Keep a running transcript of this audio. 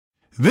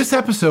This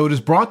episode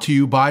is brought to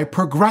you by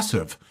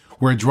Progressive,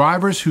 where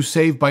drivers who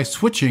save by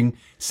switching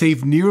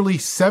save nearly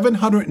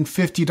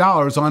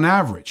 $750 on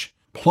average.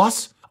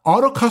 Plus,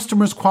 auto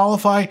customers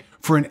qualify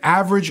for an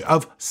average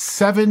of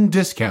 7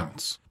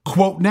 discounts.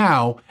 Quote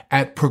now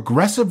at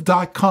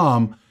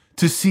Progressive.com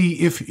to see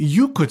if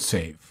you could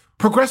save.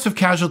 Progressive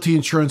Casualty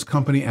Insurance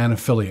Company and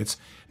Affiliates.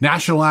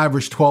 National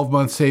average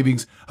 12-month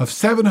savings of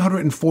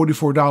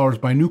 $744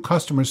 by new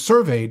customers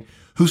surveyed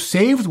who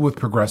saved with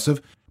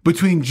Progressive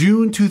between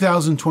June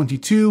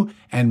 2022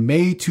 and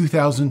May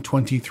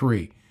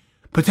 2023.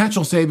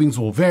 Potential savings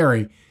will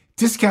vary.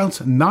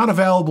 Discounts not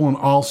available in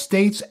all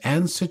states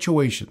and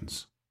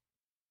situations.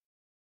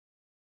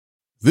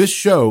 This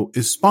show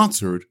is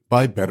sponsored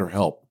by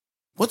BetterHelp.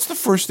 What's the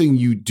first thing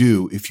you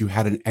do if you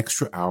had an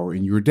extra hour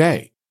in your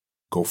day?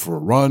 Go for a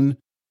run,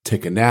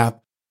 take a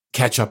nap,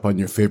 catch up on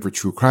your favorite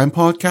true crime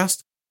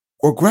podcast,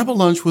 or grab a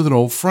lunch with an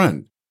old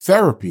friend.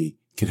 Therapy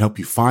can help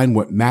you find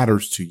what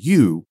matters to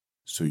you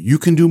so you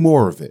can do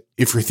more of it.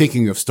 If you're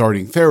thinking of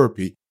starting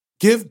therapy,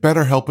 give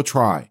BetterHelp a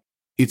try.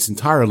 It's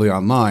entirely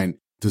online,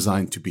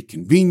 designed to be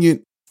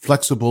convenient,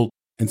 flexible,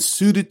 and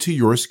suited to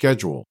your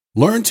schedule.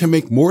 Learn to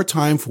make more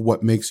time for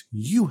what makes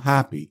you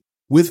happy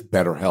with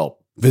BetterHelp.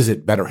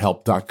 Visit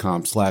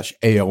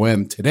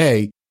BetterHelp.com/AOM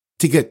today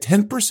to get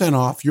 10%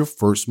 off your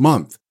first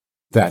month.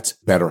 That's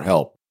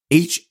BetterHelp,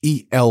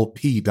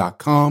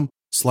 HELP.com/AOM.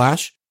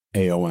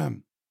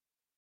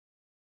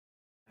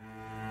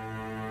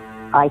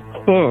 I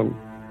can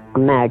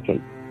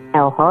imagine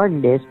how hard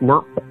it is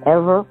not to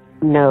ever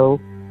know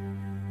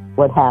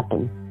what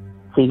happened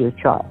to your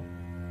child.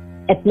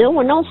 If no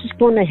one else is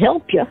going to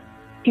help you,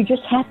 you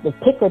just have to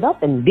pick it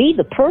up and be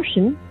the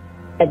person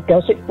that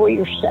does it for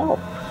yourself.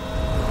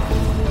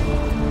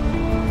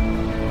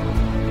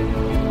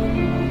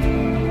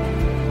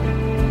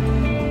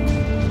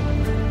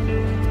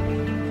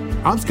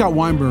 I'm Scott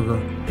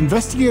Weinberger,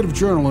 investigative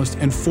journalist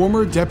and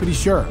former deputy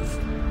sheriff.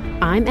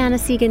 I'm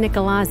Anna-Sigga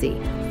Nicolazzi,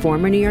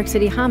 former New York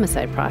City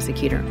homicide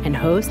prosecutor and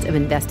host of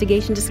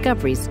Investigation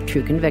Discovery's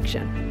True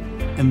Conviction.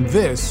 And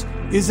this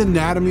is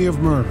Anatomy of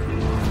Murder.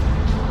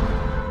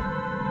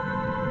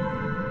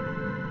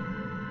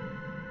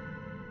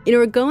 You know,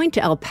 we're going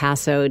to El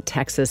Paso,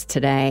 Texas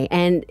today.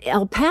 And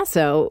El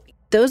Paso,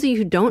 those of you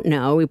who don't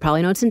know, we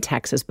probably know it's in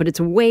Texas, but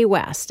it's way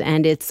west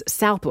and it's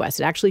southwest.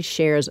 It actually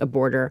shares a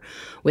border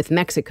with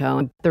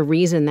Mexico. The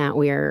reason that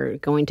we are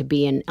going to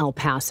be in El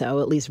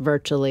Paso, at least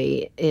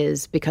virtually,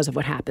 is because of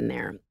what happened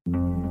there.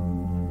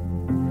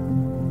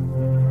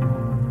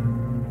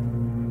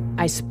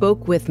 I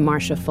spoke with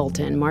Marcia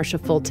Fulton. Marcia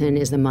Fulton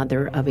is the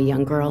mother of a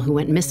young girl who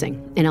went missing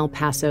in El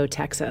Paso,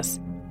 Texas.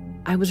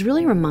 I was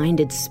really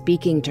reminded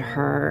speaking to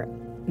her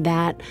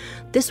that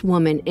this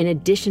woman, in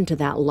addition to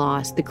that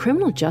loss, the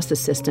criminal justice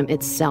system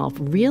itself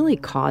really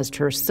caused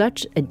her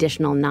such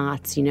additional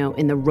knots, you know,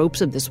 in the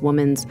ropes of this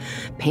woman's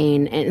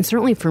pain. And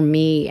certainly for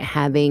me,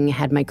 having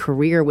had my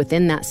career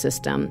within that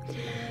system,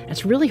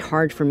 it's really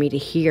hard for me to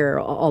hear,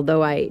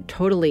 although I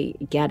totally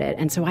get it.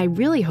 And so I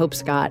really hope,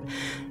 Scott,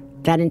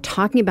 that in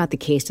talking about the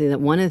case today,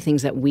 that one of the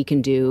things that we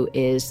can do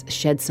is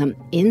shed some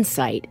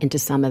insight into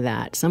some of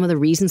that, some of the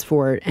reasons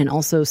for it, and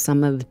also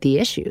some of the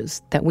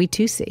issues that we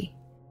too see.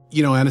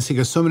 You know,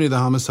 Anna-Sigga, so many of the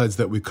homicides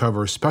that we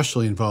cover,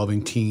 especially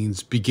involving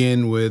teens,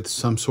 begin with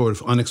some sort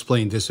of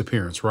unexplained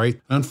disappearance, right?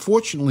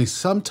 Unfortunately,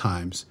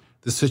 sometimes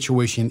the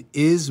situation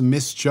is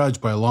misjudged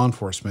by law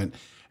enforcement,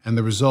 and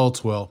the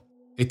results, well,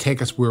 they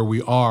take us where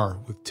we are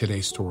with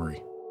today's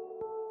story.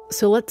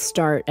 So let's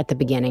start at the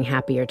beginning,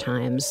 happier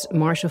times.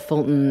 Marcia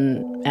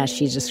Fulton, as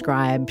she's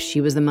described,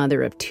 she was the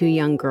mother of 2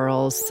 young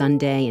girls,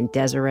 Sunday and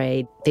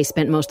Desiree. They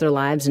spent most of their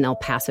lives in El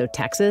Paso,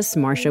 Texas.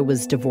 Marcia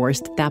was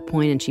divorced at that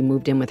point, and she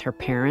moved in with her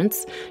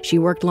parents. She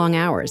worked long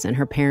hours, and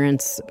her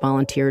parents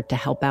volunteered to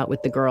help out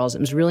with the girls. It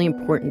was really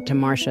important to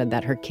Marcia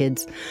that her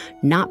kids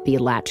not be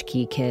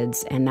latchkey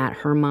kids, and that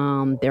her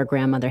mom, their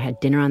grandmother, had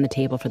dinner on the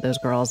table for those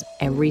girls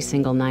every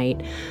single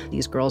night.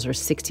 These girls are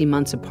 60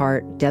 months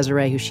apart.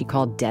 Desiree, who she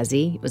called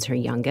Desi, was her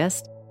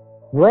youngest.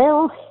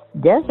 Well,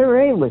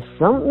 Desiree was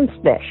something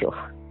special.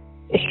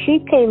 She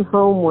came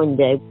home one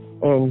day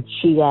and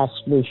she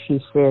asked me, she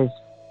says,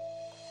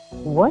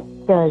 "What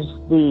does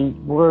the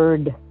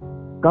word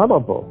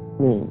gullible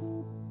mean?"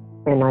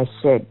 And I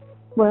said,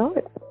 "Well,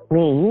 it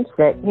means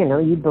that, you know,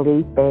 you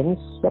believe things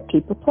that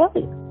people tell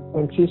you."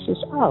 And she says,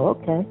 "Oh,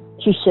 okay."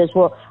 She says,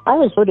 "Well, I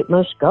was voted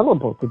most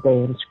gullible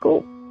today in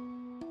school."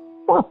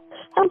 Well,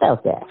 how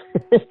about that?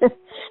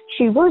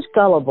 She was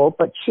gullible,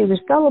 but she was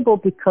gullible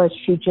because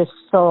she just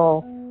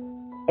saw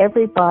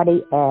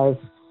everybody as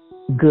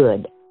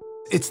good.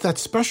 It's that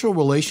special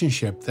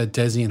relationship that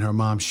Desi and her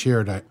mom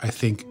shared, I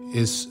think,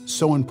 is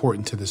so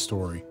important to this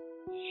story.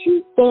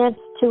 She danced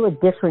to a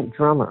different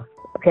drummer,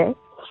 okay?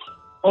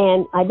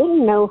 And I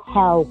didn't know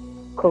how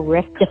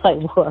correct I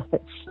was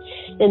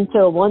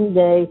until one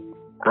day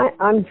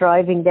I'm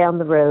driving down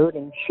the road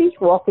and she's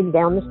walking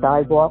down the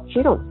sidewalk.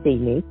 She don't see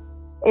me.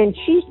 And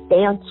she's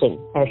dancing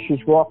as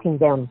she's walking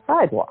down the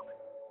sidewalk.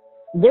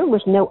 There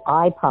was no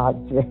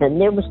iPods then.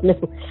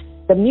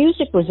 The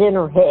music was in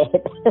her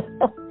head.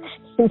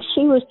 And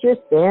she was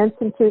just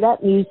dancing to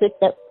that music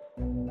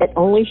that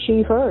only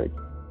she heard.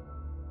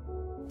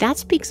 That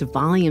speaks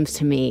volumes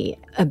to me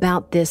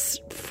about this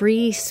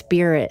free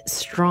spirit,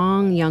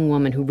 strong young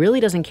woman who really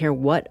doesn't care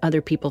what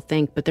other people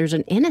think, but there's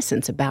an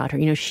innocence about her.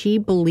 You know, she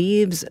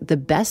believes the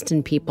best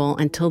in people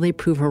until they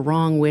prove her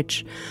wrong,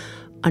 which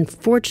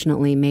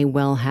unfortunately may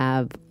well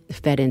have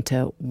fed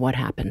into what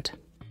happened.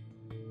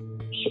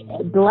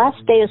 The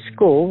last day of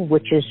school,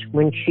 which is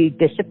when she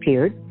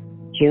disappeared,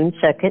 June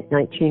 2nd,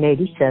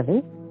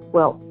 1987.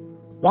 Well,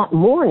 that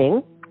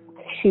morning,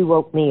 she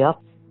woke me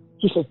up.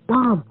 She said,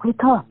 "Mom,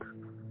 wake up."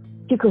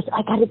 She goes,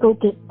 "I got to go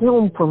get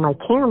film for my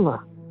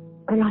camera."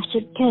 And I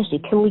said,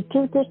 "Desi, can we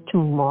do this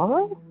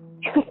tomorrow?"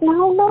 She goes,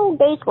 No,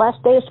 today's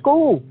last day of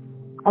school.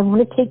 I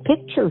want to take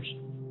pictures.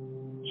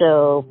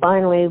 So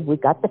finally, we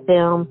got the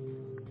film.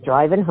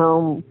 Driving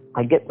home,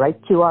 I get right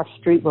to our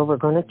street where we're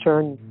going to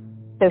turn.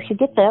 So she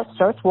gets out,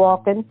 starts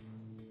walking,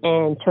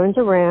 and turns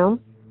around,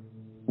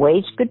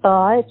 waves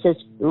goodbye, says,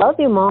 "Love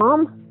you,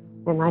 Mom."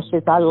 And I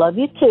said, "I love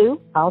you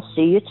too. I'll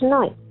see you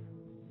tonight."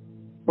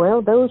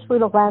 Well, those were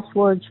the last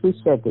words we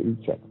said to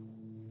each other.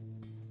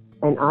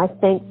 And I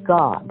thank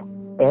God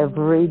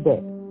every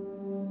day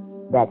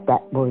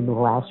that were the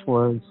last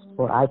words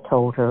where I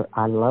told her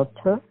I loved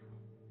her,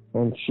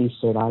 and she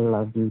said, "I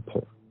love you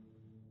too."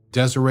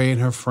 Desiree and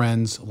her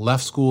friends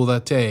left school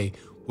that day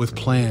with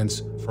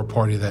plans for a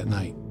party that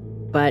night.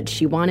 But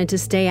she wanted to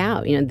stay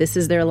out. You know, this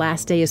is their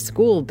last day of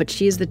school, but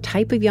she is the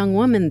type of young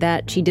woman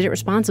that she did it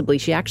responsibly.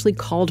 She actually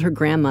called her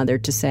grandmother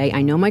to say,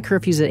 "I know my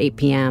curfew's at 8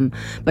 p.m.,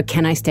 but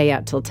can I stay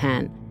out till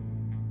 10?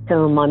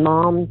 So my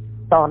mom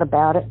thought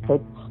about it,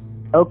 said,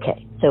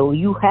 "Okay, so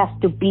you have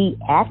to be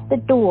at the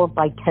door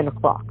by 10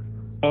 o'clock.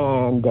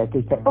 And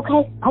they said,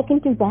 "Okay, I can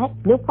do that,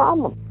 no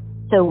problem."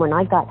 So when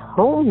I got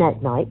home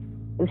that night,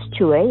 it was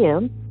 2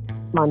 a.m.,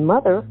 my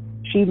mother,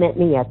 she met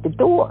me at the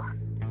door,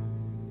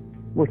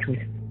 which was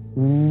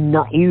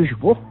not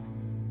usual.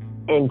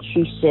 And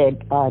she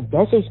said,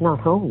 "Desi's not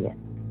home yet."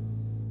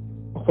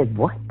 I said,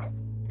 "What?"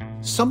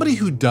 Somebody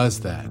who does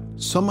that,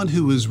 someone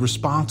who is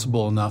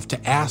responsible enough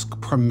to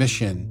ask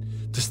permission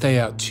to stay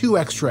out 2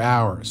 extra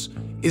hours,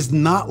 is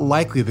not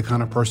likely the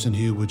kind of person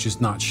who would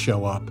just not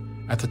show up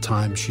at the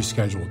time she's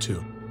scheduled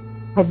to.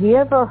 Have you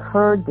ever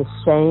heard the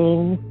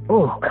saying,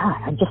 "Oh God,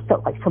 I just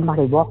felt like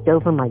somebody walked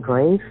over my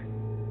grave"?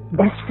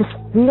 That's the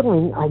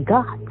feeling I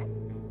got.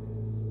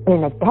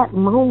 And at that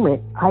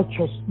moment, I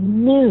just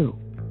knew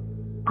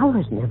I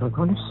was never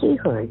going to see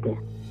her again.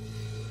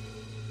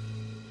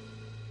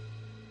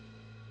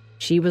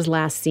 She was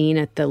last seen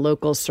at the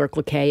local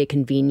Circle K, a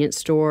convenience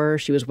store.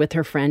 She was with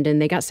her friend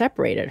and they got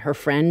separated. Her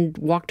friend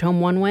walked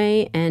home one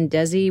way and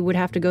Desi would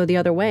have to go the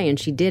other way, and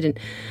she didn't.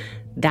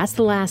 That's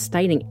the last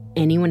sighting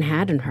anyone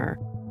had in her.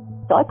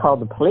 So I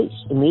called the police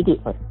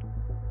immediately.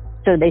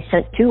 So they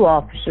sent 2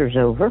 officers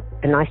over,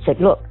 and I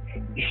said, "Look,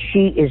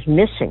 she is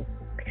missing."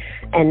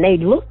 And they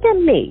looked at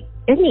me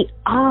in the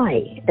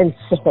eye and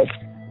said,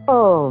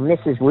 "Oh,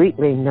 Mrs.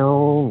 Wheatley,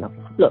 no.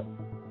 Look,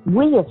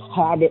 we have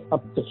had it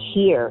up to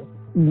here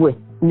with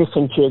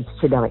missing kids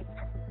tonight.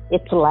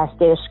 It's the last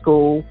day of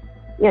school.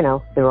 You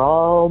know, they're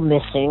all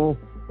missing."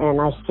 And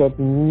I said,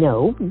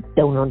 "No, you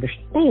don't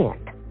understand."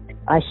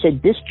 I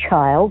said, "This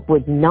child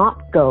would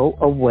not go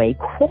away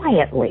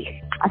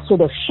quietly." I said,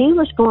 "If she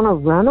was going to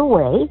run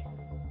away,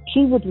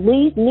 she would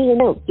leave me a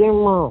note. 'Dear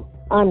Mom,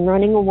 I'm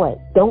running away.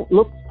 Don't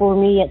look for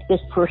me at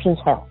this person's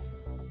house.'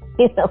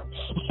 You know,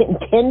 in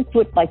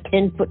 10-foot by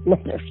 10-foot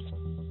letters."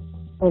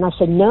 And I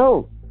said,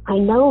 "No, I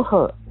know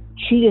her.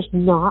 She does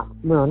not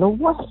run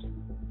away."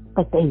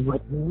 But they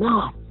would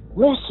not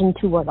listen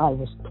to what I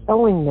was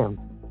telling them.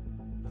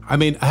 I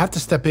mean, I have to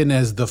step in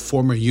as the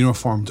former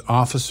uniformed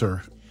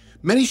officer.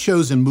 Many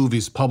shows and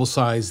movies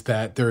publicize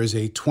that there is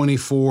a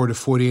 24 to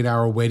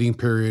 48-hour waiting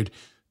period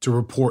to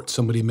report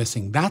somebody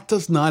missing. That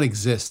does not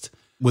exist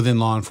within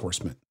law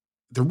enforcement.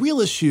 The real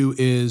issue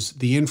is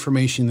the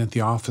information that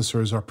the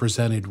officers are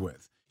presented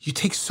with. You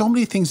take so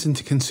many things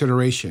into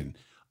consideration.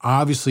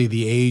 Obviously,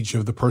 the age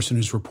of the person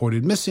who's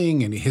reported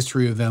missing and a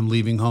history of them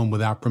leaving home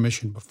without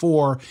permission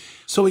before.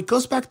 So it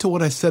goes back to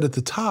what I said at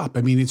the top.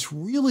 I mean, it's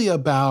really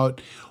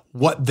about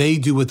what they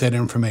do with that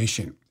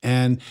information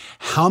and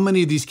how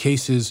many of these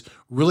cases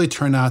really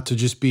turn out to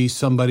just be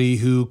somebody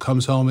who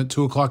comes home at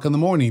 2 o'clock in the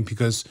morning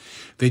because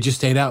they just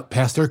stayed out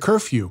past their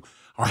curfew,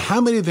 or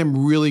how many of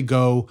them really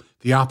go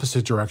the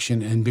opposite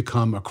direction and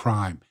become a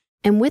crime.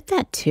 And with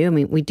that, too, I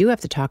mean, we do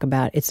have to talk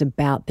about it's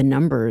about the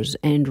numbers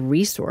and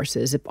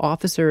resources. If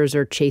officers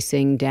are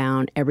chasing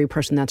down every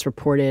person that's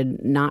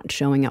reported not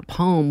showing up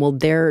home, well,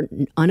 they're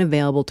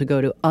unavailable to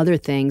go to other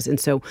things. And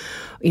so,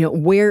 you know,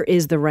 where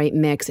is the right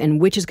mix and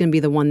which is going to be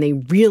the one they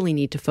really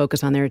need to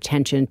focus on their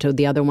attention to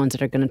the other ones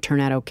that are going to turn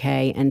out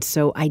okay? And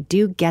so I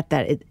do get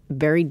that. It's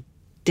very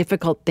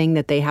difficult thing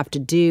that they have to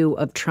do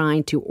of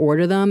trying to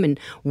order them and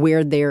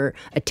where their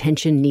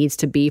attention needs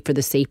to be for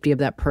the safety of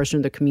that person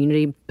or the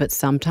community. But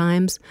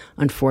sometimes,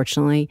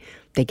 unfortunately,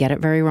 they get it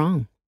very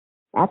wrong.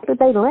 After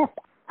they left,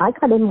 I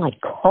got in my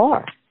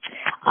car.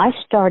 I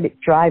started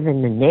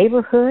driving the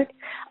neighborhood.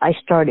 I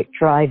started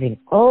driving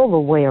all the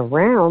way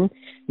around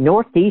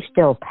northeast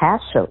El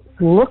Paso,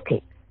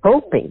 looking,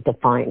 hoping to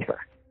find her.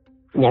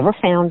 Never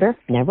found her.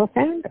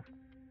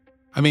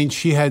 I mean,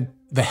 she had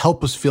the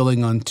helpless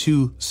feeling on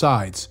two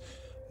sides,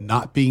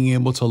 not being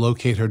able to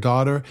locate her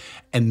daughter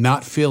and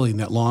not feeling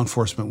that law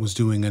enforcement was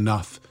doing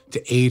enough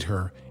to aid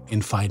her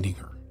in finding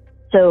her.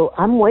 So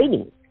I'm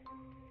waiting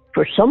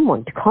for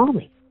someone to call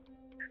me.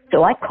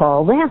 So I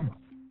call them.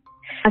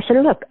 I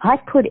said, look, I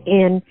put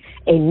in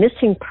a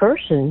missing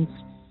persons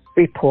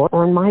report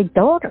on my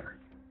daughter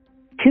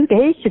 2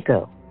 days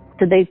ago.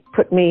 So they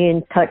put me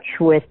in touch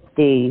with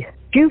the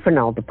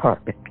juvenile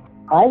department.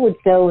 I would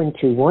go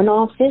into one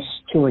office,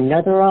 to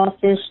another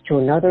office, to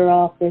another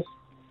office.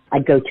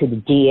 I'd go to the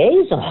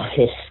DA's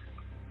office.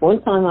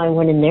 One time I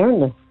went in there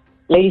and the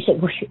lady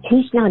said, well,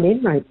 he's not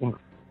in right now.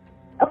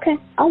 Okay,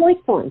 I'll wait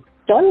for him.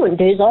 So I went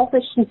to his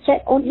office and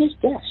sat on his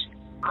desk.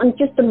 I'm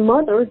just a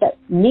mother that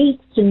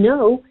needs to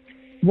know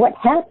what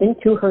happened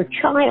to her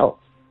child.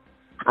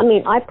 I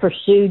mean, I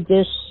pursued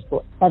this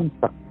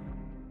forever.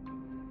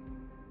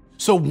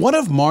 So one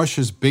of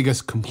Marsha's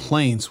biggest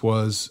complaints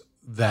was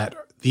that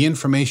the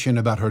information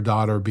about her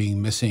daughter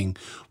being missing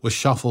was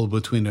shuffled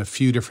between a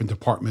few different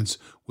departments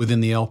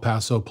within the El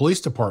Paso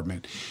Police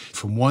Department,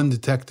 from one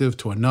detective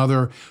to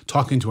another,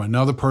 talking to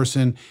another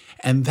person.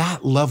 And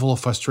that level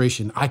of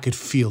frustration, I could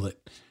feel it.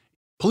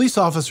 Police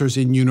officers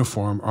in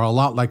uniform are a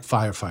lot like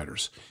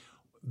firefighters.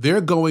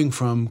 They're going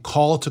from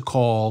call to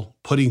call,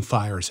 putting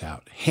fires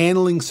out,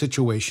 handling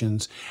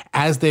situations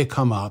as they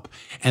come up.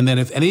 And then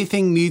if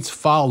anything needs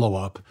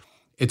follow-up,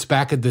 it's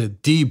back at the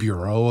D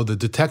Bureau or the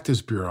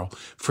Detectives Bureau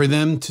for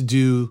them to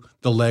do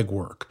the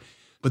legwork.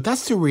 But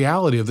that's the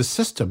reality of the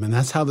system, and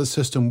that's how the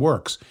system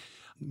works.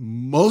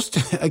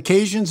 Most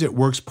occasions, it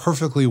works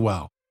perfectly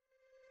well.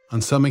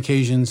 On some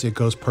occasions, it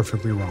goes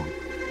perfectly wrong.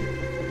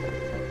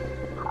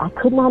 I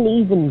could not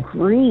even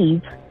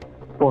grieve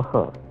for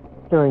her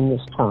during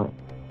this time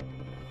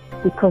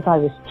because I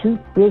was too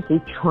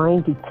busy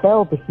trying to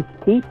tell these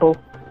people,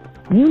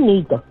 you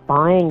need to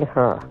find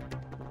her.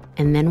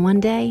 And then one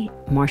day,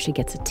 Marsha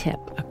gets a tip,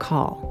 a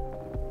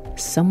call.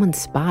 Someone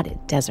spotted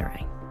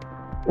Desiree.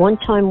 One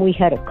time we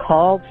had a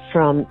call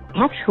from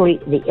actually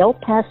the El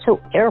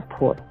Paso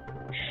airport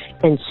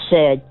and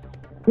said,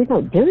 you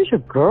know, there's a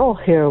girl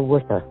here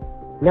with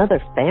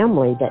another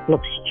family that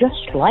looks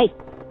just like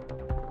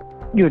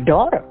your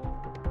daughter.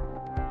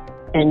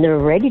 And they're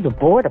ready to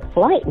board a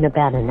flight in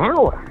about an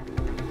hour.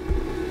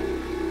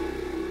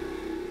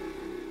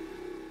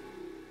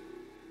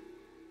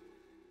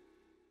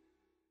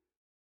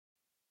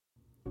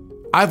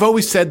 I've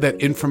always said that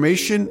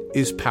information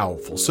is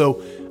powerful.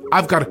 So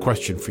I've got a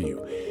question for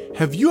you.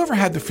 Have you ever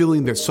had the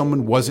feeling that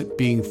someone wasn't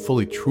being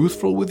fully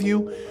truthful with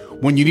you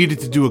when you needed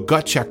to do a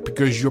gut check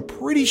because you're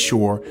pretty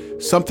sure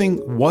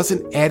something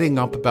wasn't adding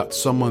up about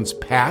someone's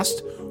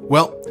past?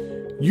 Well,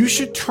 you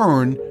should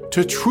turn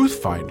to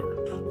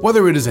TruthFinder.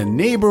 Whether it is a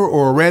neighbor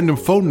or a random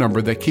phone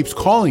number that keeps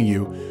calling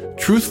you,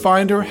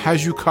 TruthFinder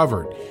has you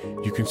covered.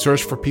 You can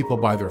search for people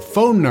by their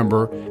phone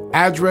number,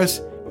 address,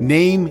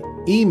 name,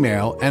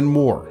 email, and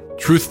more.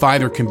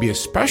 TruthFinder can be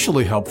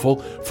especially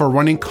helpful for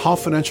running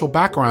confidential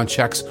background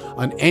checks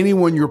on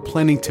anyone you're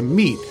planning to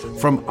meet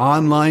from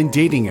online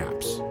dating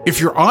apps. If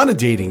you're on a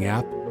dating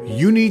app,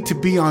 you need to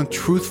be on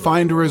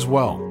TruthFinder as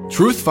well.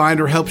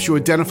 TruthFinder helps you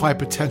identify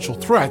potential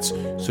threats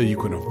so you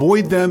can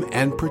avoid them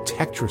and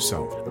protect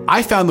yourself.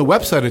 I found the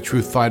website at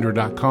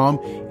truthfinder.com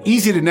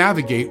easy to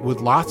navigate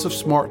with lots of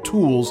smart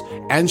tools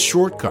and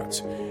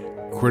shortcuts.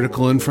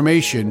 Critical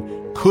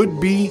information could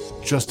be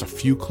just a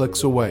few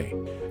clicks away.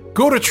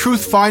 Go to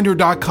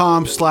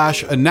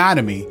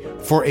truthfinder.com/anatomy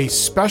for a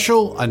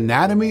special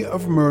Anatomy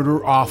of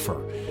Murder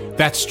offer.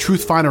 That's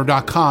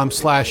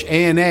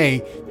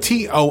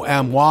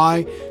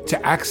truthfinder.com/ANATOMY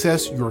to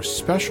access your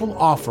special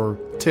offer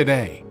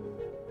today.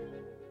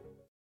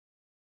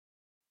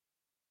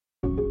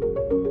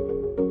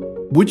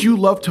 Would you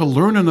love to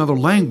learn another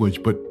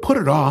language but put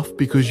it off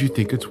because you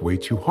think it's way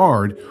too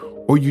hard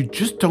or you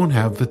just don't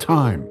have the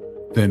time?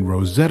 Then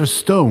Rosetta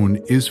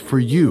Stone is for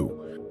you.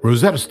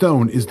 Rosetta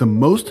Stone is the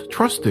most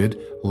trusted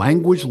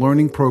language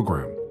learning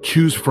program.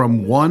 Choose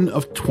from one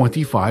of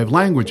 25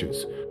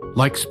 languages,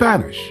 like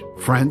Spanish,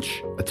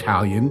 French,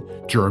 Italian,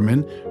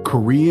 German,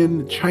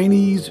 Korean,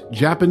 Chinese,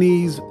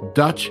 Japanese,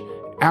 Dutch,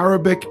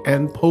 Arabic,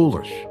 and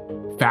Polish.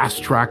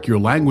 Fast-track your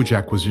language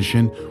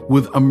acquisition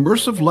with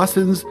immersive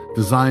lessons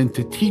designed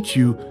to teach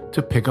you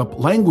to pick up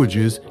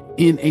languages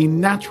in a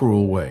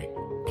natural way.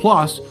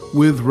 Plus,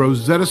 with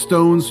Rosetta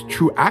Stone's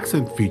True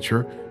Accent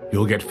feature,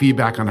 you'll get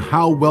feedback on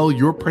how well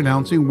you're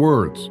pronouncing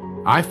words.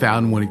 I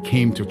found when it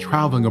came to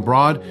traveling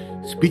abroad,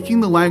 speaking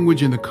the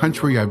language in the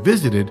country I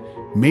visited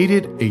made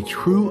it a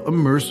true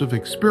immersive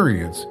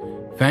experience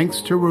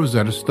thanks to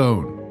Rosetta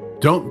Stone.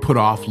 Don't put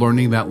off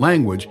learning that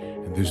language,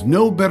 and there's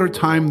no better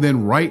time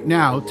than right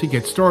now to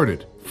get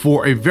started.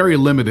 For a very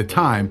limited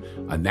time,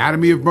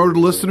 Anatomy of Murder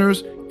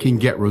listeners can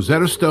get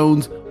Rosetta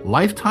Stone's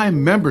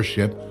lifetime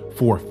membership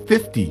for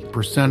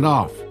 50%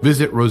 off.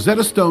 Visit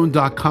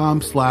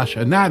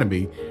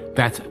rosettastone.com/anatomy.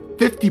 That's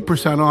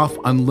 50% off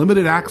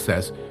unlimited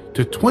access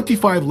to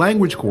 25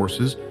 language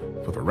courses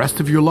for the rest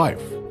of your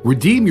life.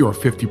 Redeem your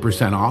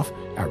 50% off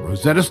at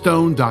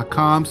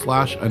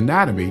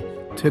rosettastone.com/anatomy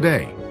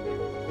today.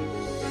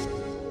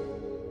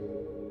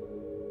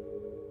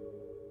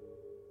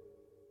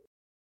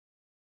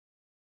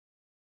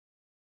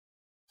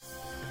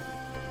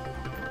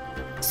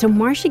 So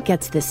Marcia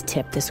gets this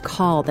tip, this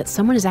call that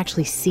someone has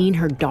actually seen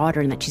her daughter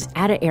and that she's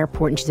at an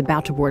airport and she's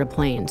about to board a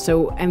plane.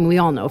 So, and we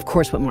all know, of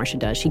course, what Marcia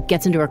does. She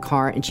gets into her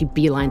car and she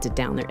beelines it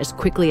down there as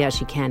quickly as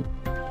she can.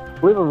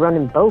 We were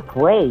running both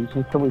ways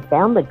until we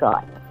found the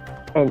guy.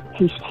 And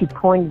he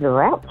pointed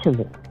her out to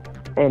me.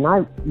 And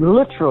I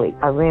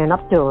ran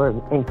up to her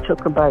and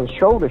took her by the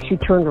shoulder. She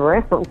turned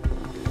around.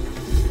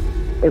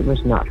 It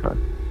was not her.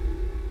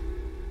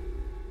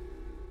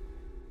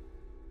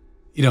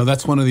 You know,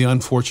 that's one of the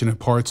unfortunate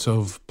parts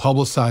of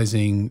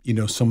publicizing,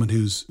 someone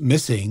who's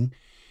missing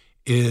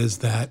is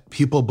that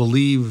people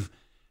believe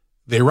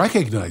they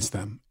recognize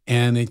them.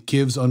 And it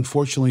gives,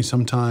 unfortunately,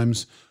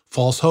 sometimes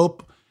false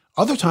hope.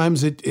 Other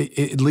times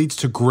it leads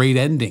to great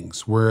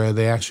endings where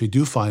they actually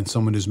do find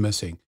someone who's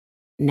missing.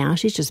 Now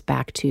she's just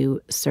back to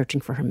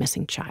searching for her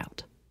missing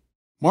child.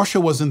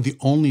 Marcia wasn't the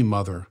only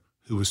mother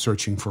who was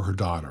searching for her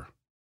daughter.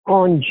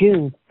 On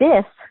June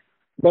 5th,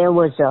 there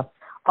was a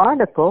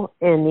article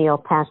in the El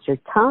Paso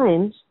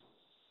Times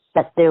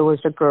that there was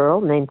a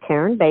girl named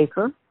Karen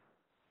Baker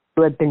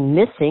who had been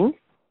missing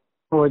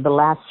for the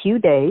last few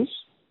days.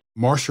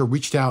 Marcia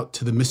reached out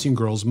to the missing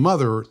girl's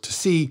mother to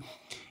see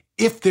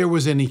if there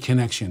was any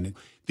connection.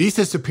 These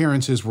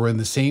disappearances were in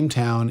the same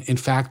town. In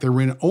fact, they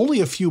were in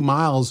only a few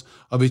miles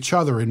of each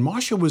other, and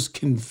Marcia was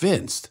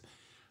convinced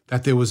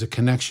that there was a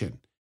connection.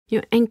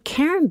 And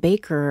Karen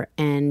Baker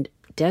and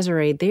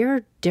Desiree,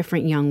 they're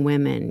different young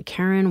women.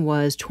 Karen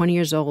was 20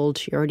 years old.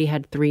 She already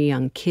had 3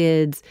 young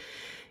kids.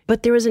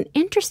 But there was an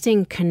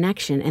interesting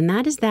connection, and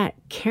that is that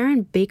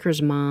Karen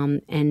Baker's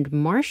mom and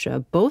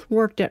Marcia both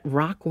worked at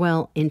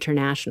Rockwell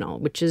International,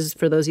 which is,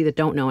 for those of you that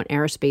don't know, an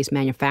aerospace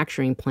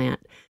manufacturing plant.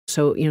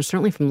 So,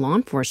 certainly from law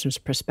enforcement's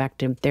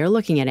perspective, they're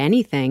looking at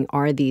anything.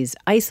 Are these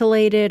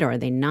isolated? Are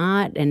they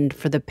not? And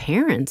for the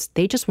parents,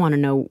 they just want to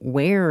know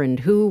where and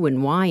who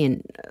and why,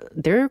 and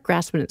they're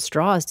grasping at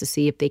straws to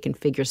see if they can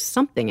figure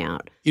something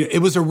out.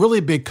 It was a really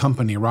big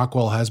company.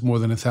 Rockwell has more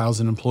than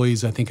 1,000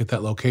 employees, I think, at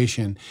that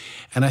location.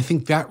 And I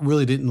think that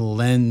really didn't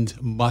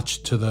lend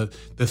much to the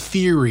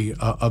theory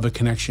of a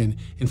connection.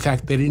 In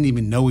fact, they didn't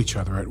even know each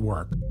other at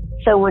work.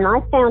 So when I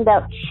found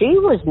out she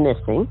was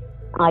missing,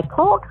 I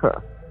called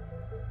her.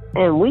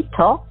 And we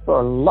talked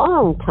for a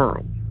long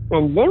time.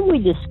 And then we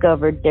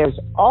discovered there's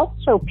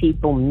also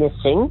people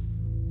missing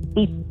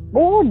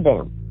before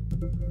them.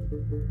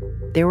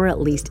 There were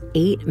at least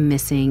 8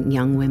 missing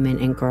young women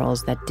and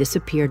girls that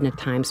disappeared in a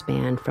time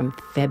span from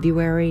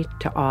February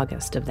to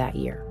August of that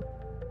year.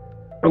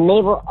 And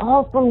they were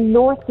all from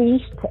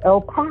Northeast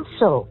El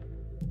Paso,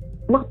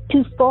 not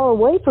too far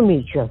away from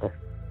each other.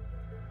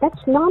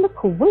 That's not a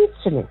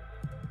coincidence.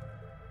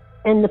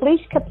 And the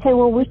police kept saying,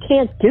 well, we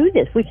can't do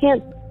this. We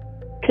can't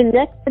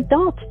connect the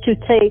dots to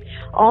say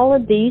all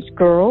of these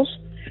girls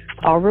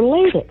are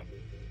related.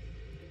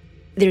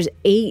 There's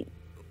 8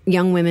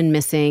 young women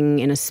missing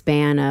in a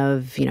span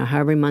of,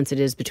 however many months it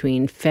is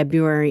between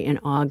February and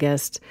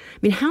August. I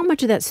mean, how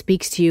much of that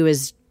speaks to you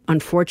as,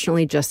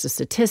 unfortunately, just a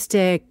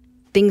statistic?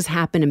 Things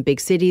happen in big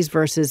cities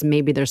versus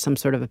maybe there's some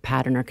sort of a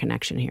pattern or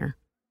connection here?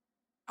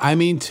 I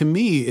mean, to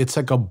me, it's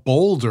like a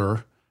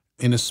boulder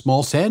in a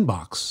small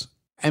sandbox.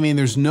 I mean,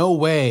 there's no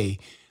way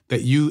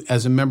that you,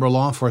 as a member of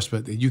law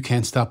enforcement, that you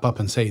can't step up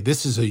and say,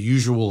 this is a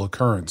usual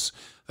occurrence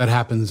that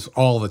happens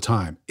all the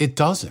time. It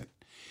doesn't.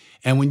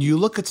 And when you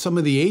look at some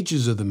of the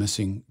ages of the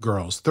missing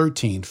girls,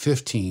 13,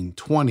 15,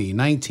 20,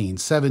 19,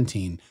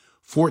 17,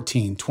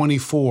 14,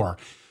 24,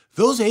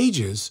 those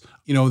ages,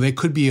 they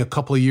could be a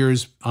couple of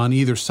years on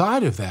either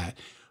side of that,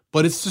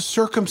 but it's the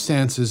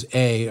circumstances,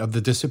 A, of the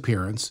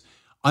disappearance,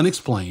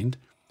 unexplained,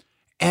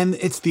 and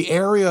it's the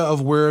area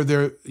of where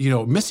they're,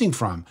 missing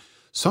from.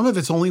 Some of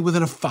it's only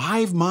within a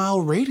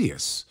 5-mile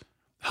radius.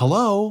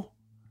 Hello,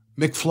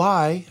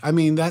 McFly. I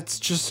mean,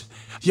 that's just,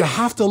 you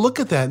have to look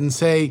at that and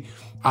say,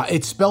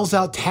 it spells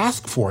out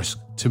task force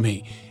to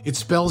me. It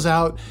spells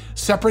out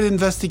separate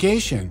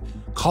investigation.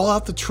 Call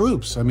out the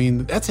troops. I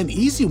mean, that's an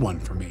easy one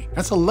for me.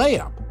 That's a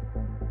layup.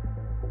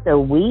 So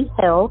we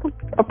held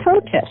a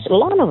protest, a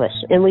lot of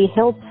us, and we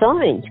held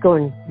signs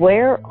going,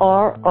 where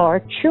are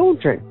our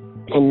children?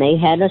 And they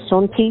had us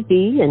on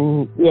TV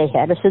and they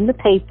had us in the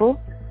paper.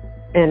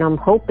 And I'm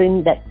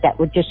hoping that that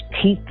would just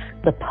keep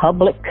the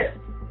public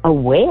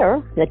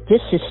aware that this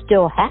is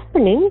still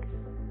happening.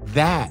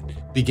 That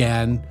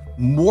began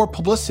more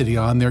publicity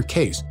on their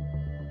case.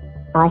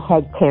 I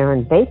had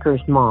Karen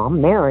Baker's mom,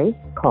 Mary,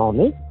 call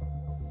me,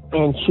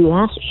 and she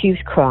was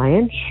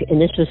crying, and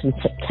this was in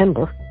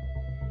September,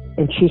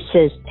 and she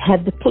says,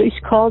 have the police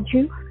called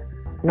you?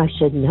 And I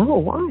said, no,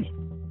 why?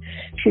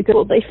 She goes,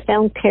 well, they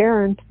found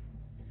Karen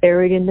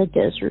buried in the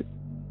desert.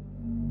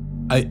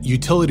 A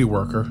utility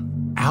worker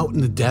out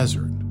in the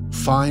desert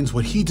finds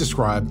what he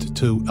described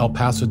to El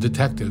Paso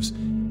detectives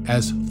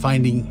as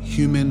finding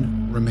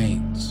human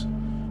remains.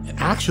 It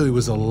actually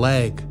was a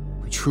leg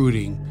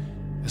protruding,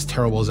 as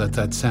terrible as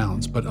that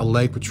sounds, but a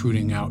leg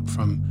protruding out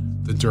from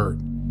the dirt.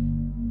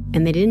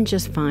 And they didn't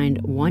just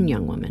find one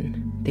young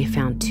woman, they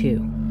found two.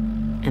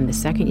 And the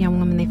second young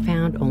woman they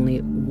found,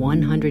 only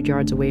 100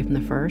 yards away from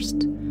the first,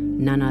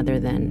 none other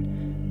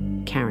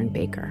than Karen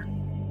Baker.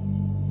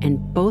 And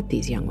both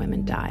these young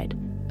women died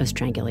of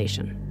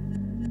strangulation.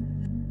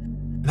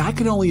 And I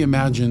can only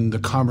imagine the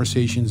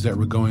conversations that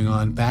were going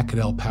on back at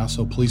El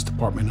Paso Police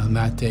Department on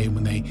that day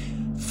when they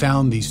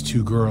found these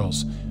two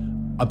girls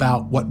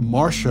about what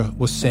Marcia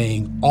was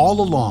saying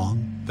all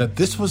along, that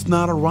this was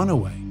not a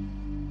runaway.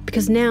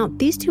 Because now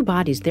these two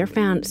bodies, they're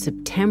found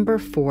September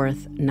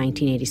 4th,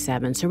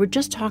 1987. So we're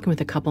just talking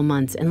with a couple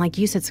months. And like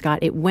you said, Scott,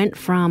 it went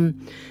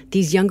from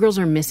these young girls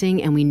are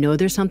missing and we know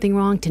there's something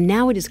wrong to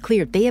now it is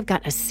clear they have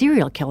got a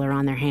serial killer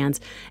on their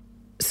hands.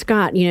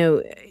 Scott, you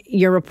know,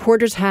 your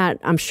reporter's hat,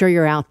 I'm sure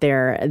you're out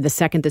there the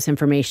second this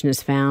information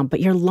is found, but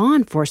your law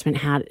enforcement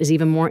hat is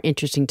even more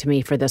interesting to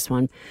me for this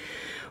one.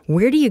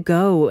 Where do you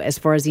go as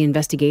far as the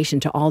investigation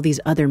to all these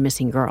other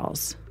missing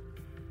girls?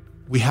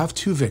 We have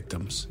two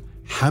victims.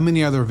 How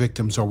many other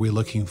victims are we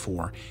looking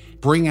for?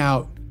 Bring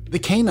out the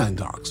canine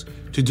dogs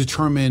to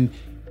determine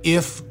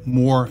if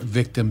more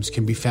victims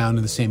can be found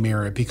in the same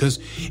area. Because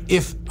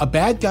if a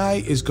bad guy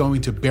is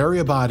going to bury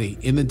a body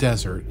in the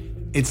desert,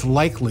 it's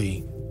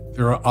likely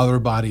there are other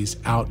bodies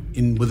out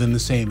within the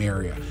same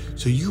area.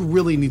 So you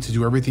really need to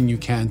do everything you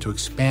can to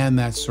expand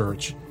that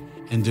search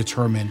and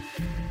determine,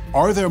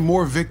 are there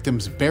more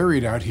victims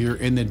buried out here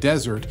in the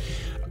desert?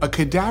 A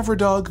cadaver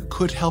dog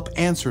could help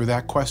answer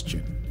that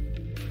question.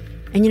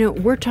 And you know,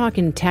 we're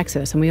talking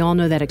Texas, and we all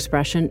know that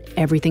expression,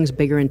 everything's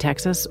bigger in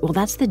Texas. Well,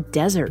 that's the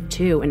desert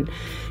too. And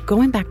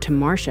going back to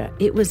Marcia,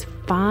 it was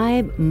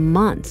 5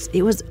 months.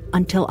 It was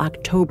until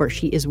October.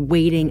 She is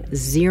waiting,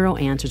 zero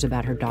answers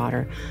about her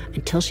daughter,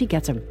 until she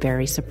gets a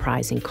very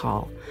surprising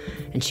call.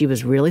 And she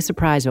was really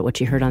surprised at what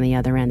she heard on the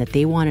other end, that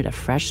they wanted a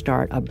fresh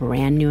start, a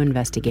brand new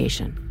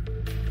investigation.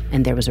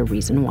 And there was a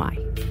reason why.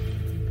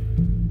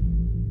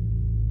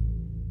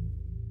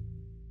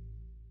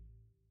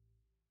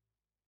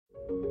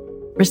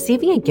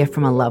 Receiving a gift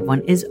from a loved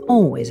one is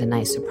always a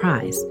nice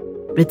surprise,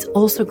 but it's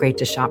also great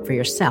to shop for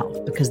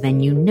yourself because then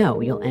you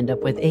know you'll end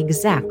up with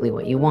exactly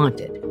what you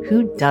wanted.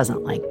 Who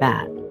doesn't like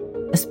that?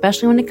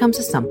 Especially when it comes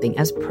to something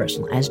as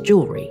personal as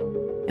jewelry.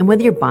 And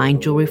whether you're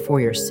buying jewelry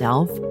for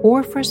yourself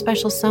or for a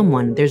special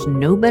someone, there's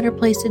no better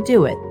place to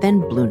do it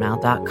than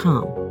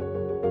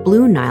BlueNile.com.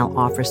 Blue Nile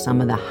offers some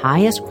of the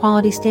highest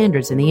quality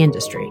standards in the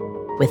industry,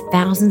 with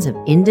thousands of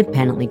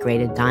independently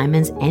graded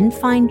diamonds and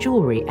fine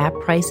jewelry at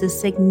prices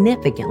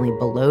significantly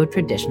below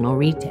traditional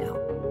retail.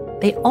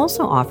 They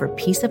also offer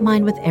peace of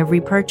mind with every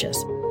purchase,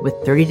 with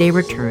 30-day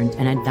returns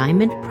and a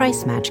diamond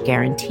price match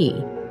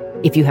guarantee.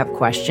 If you have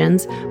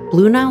questions,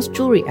 Blue Nile's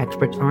jewelry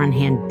experts are on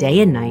hand day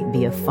and night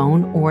via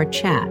phone or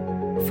chat.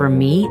 For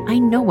me, I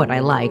know what I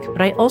like,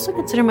 but I also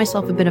consider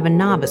myself a bit of a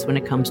novice when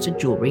it comes to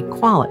jewelry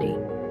quality.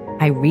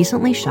 I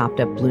recently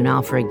shopped at Blue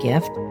Nile for a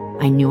gift.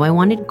 I knew I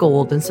wanted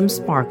gold and some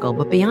sparkle,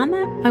 but beyond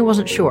that, I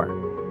wasn't sure.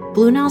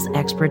 Blue Nile's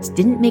experts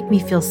didn't make me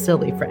feel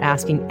silly for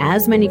asking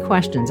as many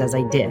questions as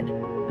I did.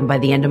 And by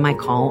the end of my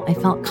call, I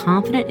felt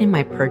confident in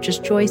my purchase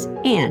choice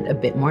and a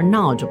bit more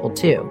knowledgeable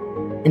too.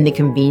 And the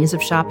convenience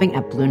of shopping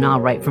at Blue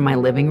Nile right from my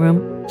living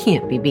room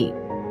can't be beat.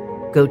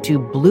 Go to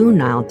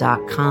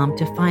BlueNile.com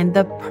to find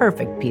the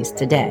perfect piece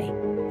today.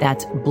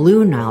 That's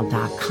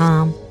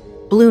BlueNile.com,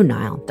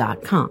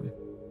 BlueNile.com.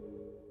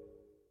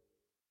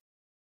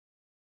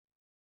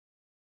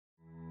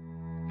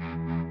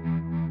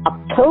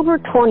 October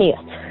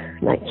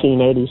 20th,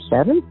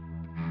 1987,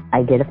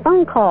 I get a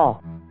phone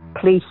call.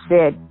 Police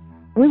said,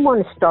 we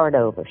want to start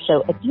over.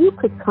 So if you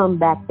could come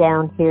back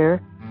down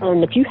here,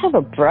 and if you have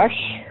a brush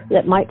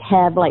that might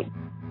have like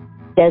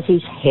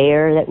Desi's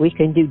hair that we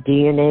can do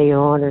DNA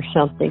on or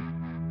something,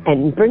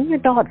 and bring your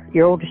daughter,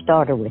 your oldest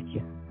daughter, with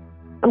you.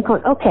 I'm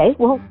going, okay,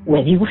 well,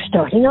 maybe we're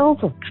starting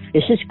over.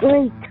 This is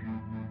great.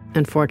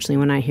 Unfortunately,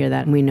 when I hear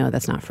that, we know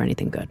that's not for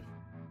anything good.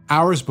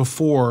 Hours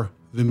before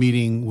the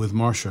meeting with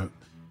Marcia,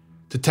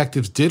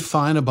 detectives did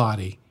find a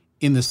body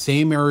in the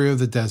same area of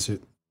the desert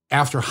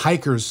after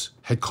hikers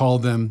had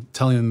called them,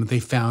 telling them that they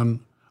found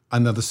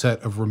another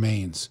set of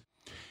remains.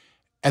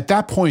 At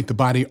that point, the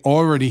body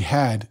already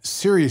had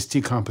serious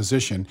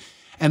decomposition,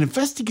 and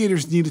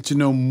investigators needed to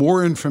know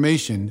more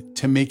information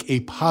to make a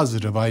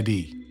positive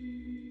ID.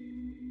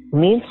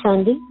 Me and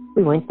Sunday,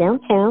 we went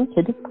downtown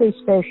to the police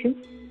station,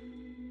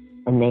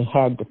 and they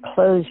had the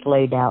clothes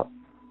laid out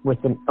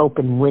with an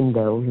open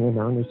window,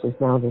 and he says,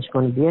 now there's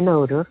going to be an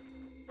odor.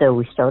 So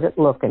we started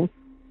looking.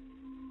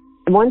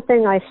 And one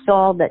thing I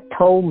saw that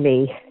told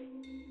me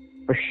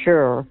for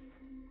sure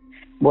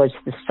was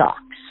the socks.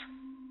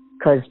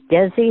 Because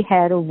Desi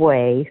had a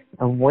way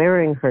of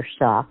wearing her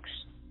socks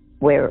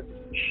where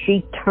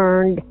she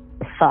turned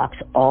the socks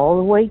all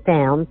the way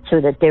down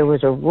so that there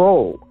was a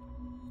roll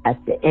at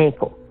the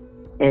ankle.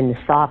 and the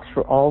socks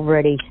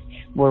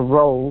were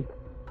rolled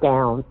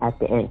down at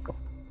the ankle.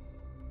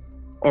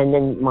 And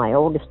then my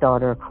oldest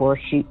daughter, of course,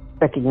 she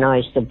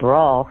recognized the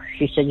bra.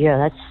 She said, yeah,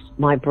 that's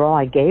my bra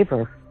I gave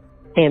her.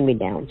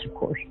 Hand-me-downs, of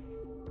course.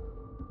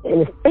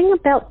 And the thing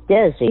about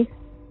Desi,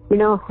 you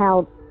know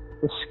how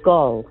the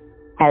skull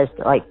has,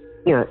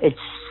 it's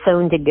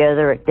sewn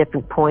together at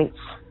different points?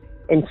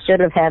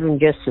 Instead of having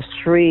just the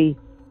 3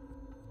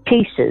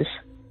 pieces,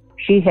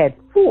 she had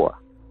 4.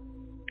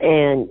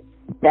 And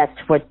that's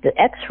what the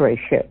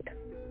x-ray showed,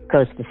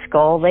 because the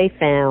skull they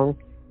found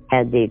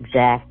had the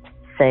exact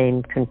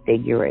same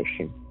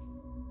configuration.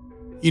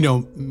 You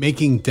know,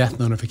 making death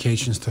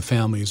notifications to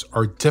families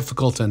are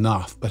difficult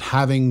enough, but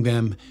having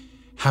them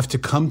have to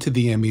come to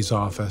the ME's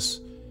office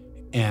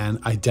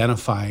and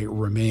identify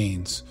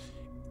remains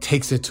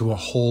takes it to a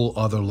whole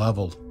other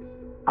level.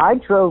 I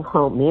drove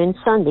home, me and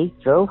Sunday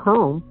drove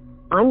home.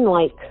 I'm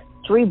like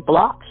 3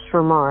 blocks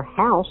from our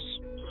house,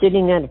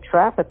 sitting at a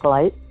traffic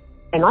light,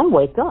 and I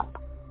wake up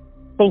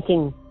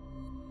thinking,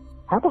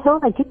 how the hell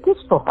did I get this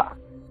far?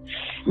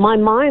 My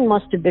mind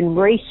must have been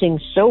racing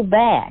so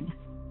bad.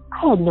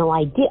 I had no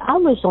idea. I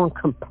was on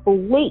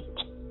complete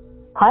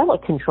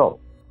pilot control.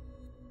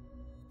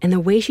 And the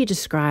way she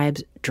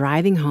describes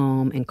driving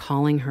home and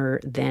calling her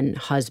then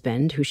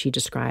husband, who she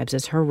describes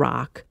as her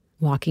rock,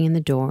 walking in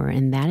the door,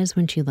 and that is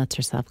when she lets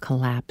herself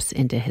collapse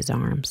into his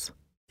arms.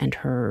 And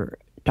her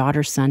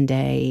daughter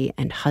Sunday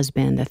and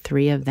husband, the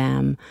 3 of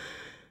them,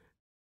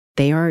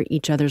 they are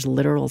each other's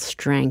literal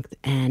strength.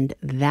 And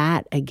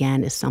that,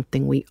 again, is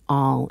something we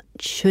all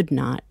should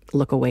not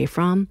look away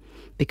from,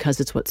 because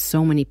it's what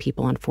so many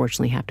people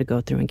unfortunately have to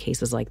go through in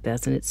cases like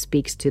this. And it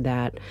speaks to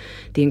that,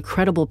 the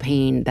incredible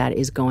pain that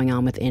is going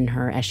on within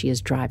her as she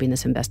is driving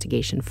this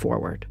investigation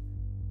forward.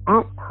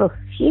 At her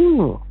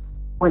funeral,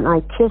 when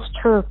I kissed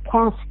her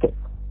casket,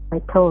 I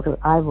told her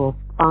I will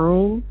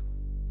find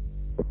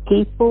the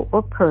people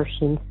or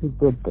person who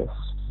did this,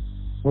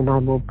 and I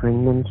will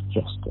bring them to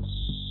justice.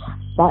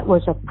 That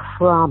was a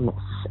promise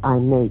I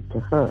made to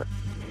her.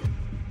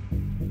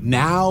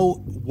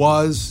 Now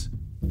was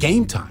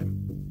game time.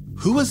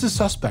 Who is the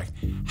suspect?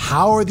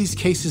 How are these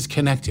cases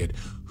connected?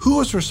 Who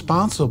is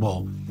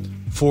responsible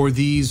for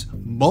these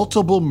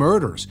multiple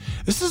murders?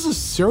 This is a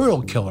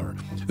serial killer.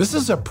 This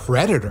is a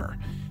predator.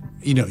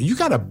 You know, you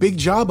got a big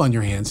job on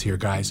your hands here,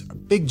 guys. A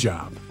big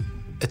job.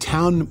 The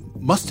town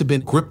must have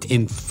been gripped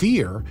in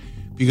fear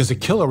because the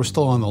killer was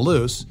still on the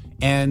loose,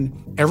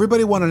 and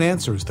everybody wanted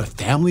answers. The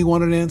family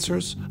wanted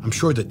answers. I'm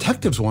sure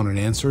detectives wanted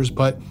answers,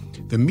 but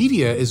the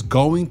media is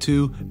going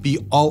to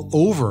be all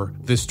over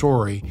this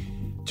story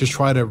to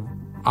try to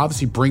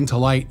obviously bring to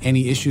light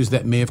any issues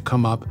that may have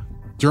come up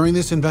during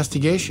this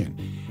investigation.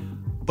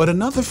 But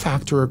another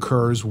factor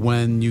occurs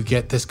when you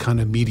get this kind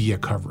of media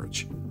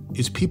coverage,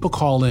 is people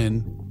call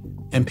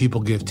in and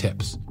people give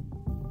tips.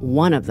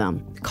 One of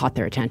them caught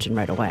their attention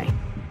right away.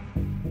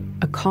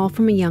 A call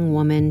from a young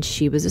woman.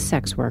 She was a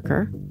sex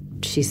worker.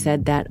 She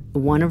said that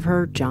one of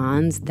her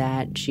Johns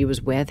that she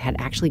was with had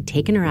actually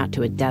taken her out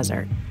to a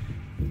desert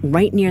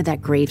right near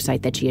that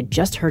gravesite that she had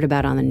just heard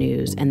about on the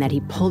news, and that he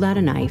pulled out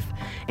a knife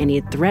and he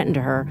had threatened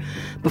her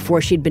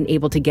before she'd been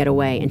able to get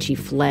away, and she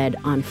fled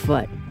on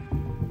foot.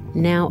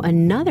 Now,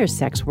 another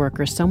sex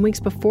worker some weeks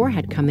before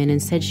had come in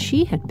and said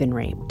she had been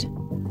raped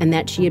and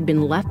that she had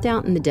been left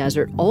out in the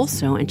desert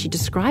also, and she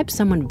described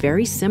someone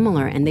very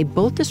similar, and they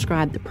both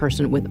described the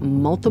person with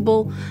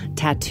multiple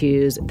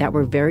tattoos that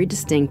were very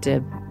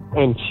distinctive.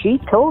 And she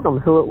told them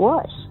who it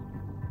was.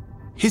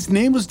 His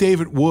name was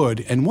David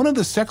Wood, and one of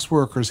the sex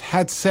workers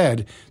had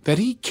said that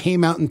he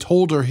came out and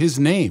told her his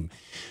name,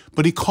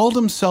 but he called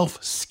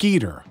himself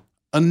Skeeter,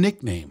 a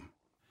nickname.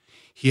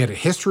 He had a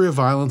history of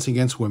violence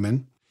against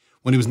women.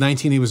 When he was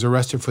 19, he was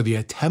arrested for the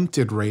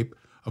attempted rape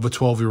of a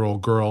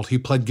 12-year-old girl. He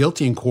pled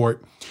guilty in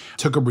court,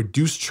 took a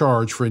reduced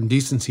charge for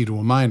indecency to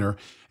a minor,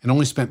 and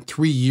only spent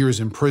 3 years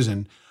in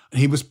prison.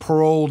 He was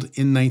paroled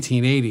in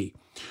 1980.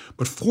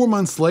 But 4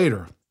 months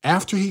later,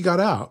 after he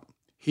got out,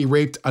 he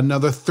raped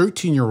another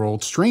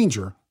 13-year-old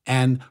stranger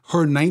and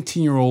her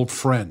 19-year-old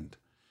friend.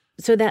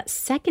 So that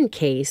second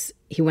case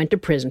he went to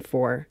prison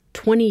for,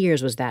 20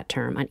 years was that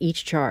term on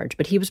each charge,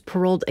 but he was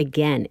paroled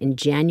again in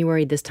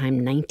January, this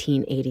time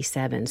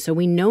 1987. So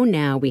we know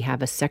now we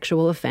have a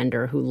sexual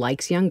offender who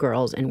likes young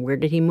girls, and where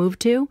did he move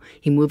to?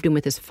 He moved in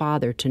with his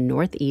father to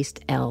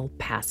Northeast El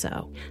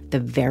Paso. The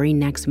very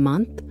next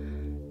month,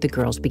 the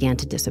girls began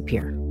to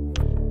disappear.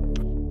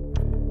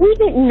 We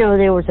didn't know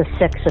there was a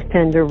sex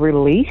offender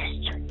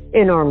released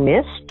in our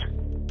midst,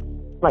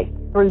 like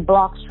 3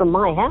 blocks from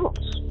my house.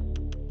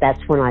 That's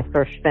when I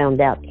first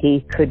found out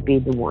he could be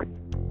the one.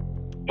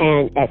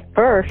 And at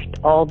first,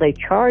 all they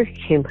charged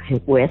him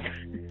with,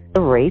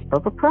 the rape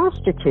of a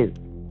prostitute.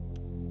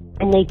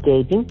 And they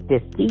gave him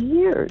 50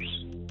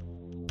 years.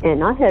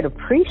 And I had a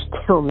priest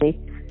tell me,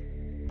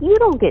 you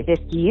don't get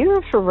 50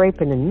 years for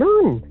raping a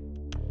nun.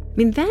 I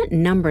mean, that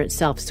number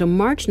itself, so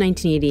March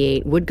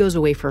 1988, Wood goes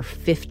away for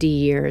 50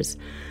 years.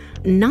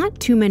 Not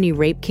too many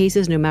rape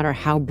cases, no matter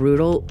how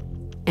brutal,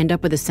 end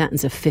up with a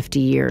sentence of 50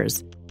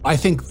 years. I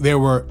think there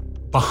were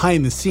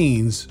behind the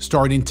scenes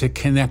starting to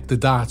connect the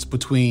dots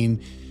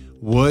between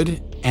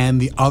Wood and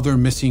the other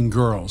missing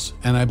girls.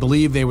 And I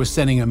believe they were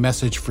sending a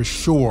message for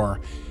sure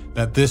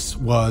that this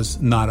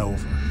was not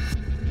over.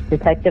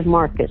 Detective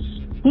Marcus,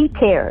 he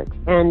cared.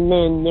 And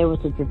then there was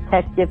a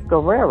Detective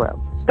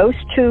Guerrero. Those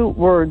two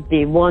were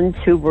the ones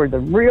who were the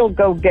real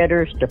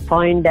go-getters to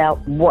find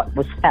out what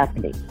was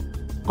happening.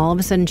 All of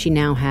a sudden, she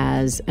now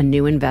has a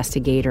new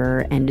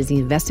investigator and is the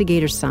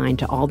investigator assigned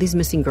to all these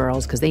missing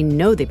girls because they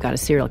know they've got a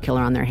serial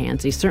killer on their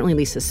hands. They certainly at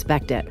least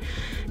suspect it.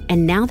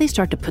 And now they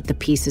start to put the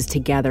pieces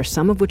together,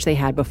 some of which they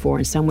had before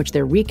and some which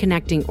they're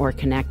reconnecting or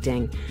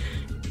connecting.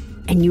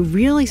 And you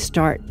really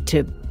start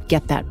to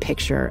get that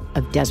picture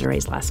of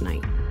Desiree's last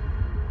night.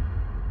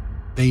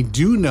 They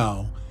do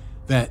know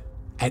that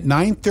at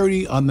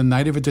 9:30 on the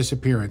night of her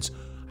disappearance,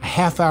 a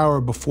half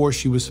hour before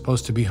she was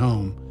supposed to be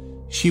home,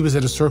 she was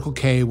at a Circle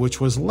K, which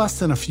was less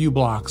than a few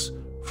blocks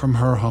from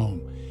her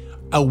home.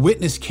 A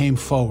witness came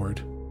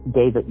forward.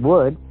 David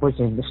Wood was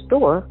in the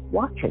store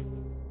watching.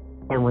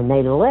 And when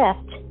they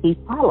left, he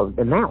followed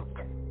them out.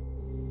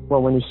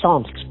 Well, when he saw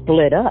them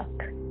split up,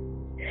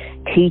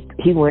 he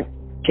went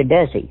to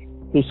Desi.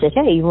 He said,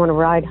 "Hey, you want to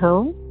ride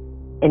home?"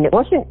 And it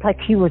wasn't like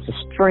he was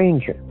a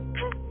stranger,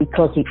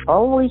 because he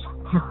always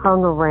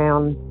hung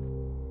around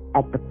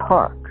at the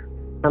park.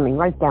 I mean,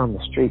 right down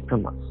the street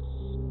from us.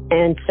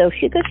 And so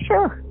she goes,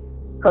 sure.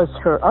 Because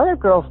her other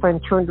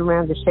girlfriend turned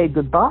around to say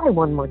goodbye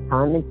one more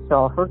time and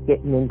saw her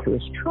getting into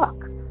his truck.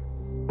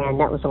 And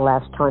that was the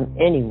last time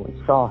anyone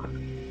saw her.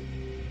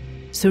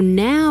 So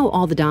now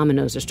all the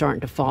dominoes are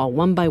starting to fall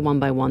one by one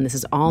by one. This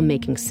is all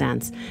making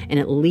sense, and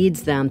it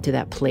leads them to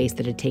that place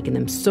that had taken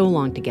them so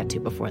long to get to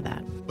before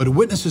that. But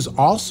witnesses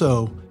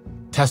also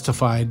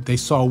testified they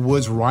saw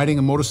Woods riding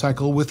a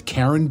motorcycle with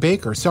Karen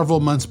Baker several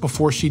months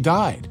before she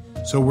died.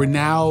 So we're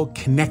now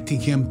connecting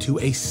him to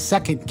a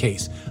second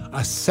case,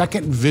 a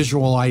second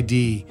visual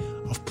ID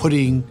of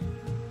putting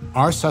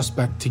our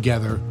suspect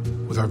together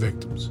with our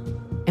victims.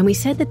 And we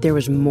said that there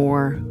was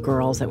more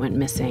girls that went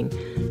missing.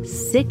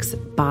 6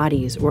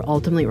 bodies were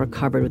ultimately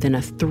recovered within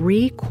a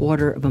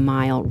 3/4 of a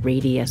mile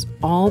radius,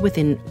 all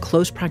within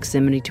close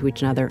proximity to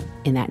each other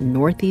in that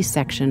northeast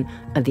section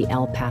of the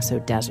El Paso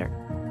desert.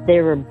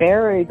 They were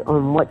buried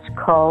on what's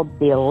called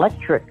the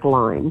electric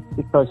line,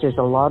 because there's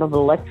a lot of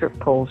electric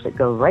poles that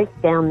go right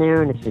down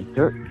there, and it's a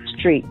dirt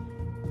street.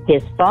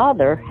 His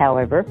father,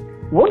 however,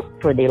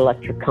 worked for the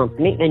electric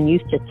company and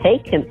used to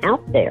take him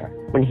out there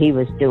when he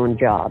was doing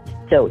jobs.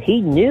 So he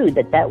knew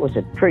that that was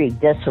a pretty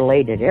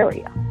desolated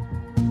area.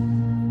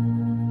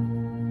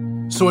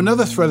 So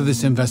another thread of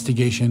this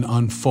investigation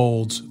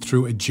unfolds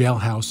through a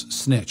jailhouse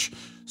snitch,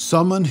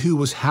 someone who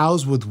was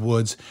housed with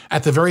Woods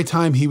at the very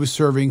time he was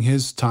serving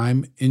his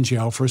time in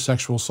jail for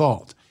sexual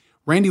assault.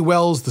 Randy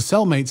Wells, the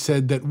cellmate,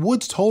 said that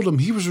Woods told him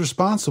he was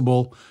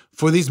responsible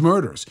for these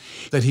murders,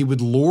 that he would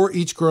lure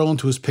each girl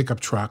into his pickup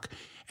truck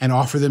and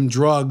offer them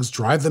drugs,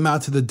 drive them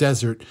out to the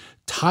desert,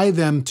 tie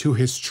them to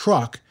his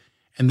truck,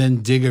 and then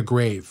dig a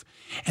grave.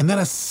 And then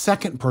a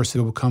second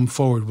person would come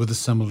forward with a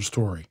similar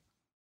story.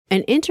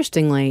 And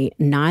interestingly,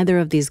 neither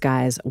of these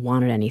guys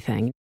wanted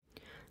anything.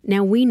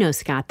 Now, we know,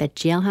 Scott, that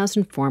jailhouse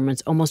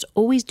informants almost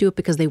always do it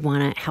because they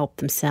want to help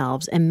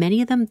themselves. And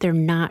many of them, they're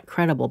not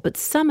credible, but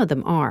some of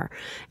them are.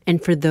 And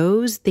for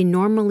those, they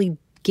normally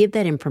give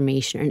that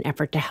information in an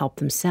effort to help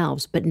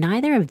themselves. But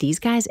neither of these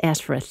guys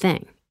asked for a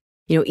thing.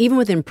 You know, even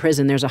within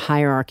prison, there's a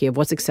hierarchy of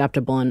what's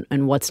acceptable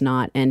and what's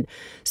not. And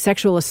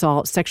sexual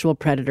assault, sexual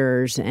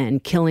predators,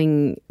 and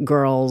killing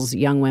girls,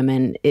 young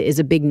women is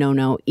a big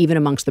no-no, even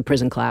amongst the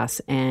prison class.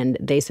 And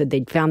they said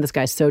they'd found this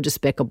guy so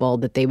despicable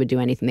that they would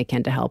do anything they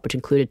can to help, which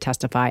included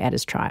testify at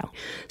his trial.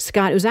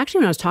 Scott, it was actually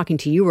when I was talking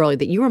to you earlier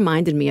that you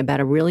reminded me about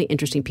a really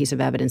interesting piece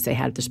of evidence they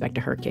had with respect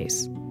to her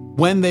case.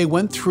 When they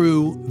went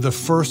through the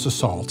first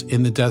assault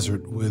in the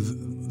desert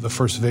with the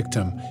first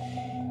victim,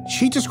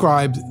 she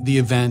described the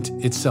event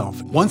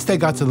itself. Once they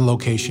got to the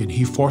location,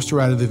 he forced her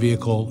out of the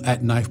vehicle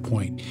at knife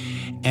point,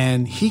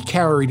 and he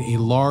carried a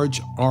large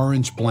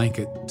orange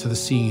blanket to the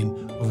scene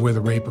of where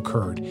the rape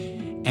occurred.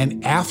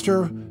 And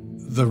after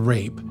the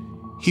rape,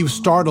 he was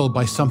startled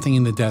by something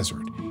in the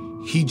desert.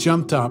 He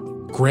jumped up,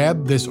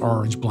 grabbed this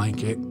orange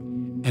blanket,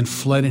 and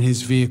fled in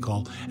his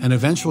vehicle. And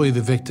eventually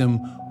the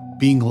victim,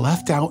 being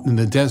left out in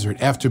the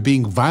desert after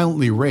being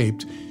violently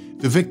raped,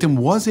 the victim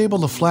was able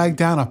to flag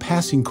down a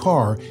passing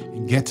car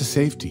and get to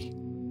safety.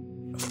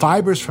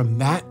 Fibers from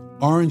that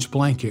orange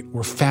blanket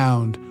were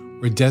found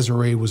where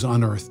Desiree was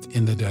unearthed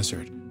in the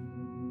desert.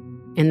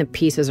 And the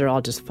pieces are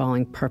all just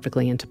falling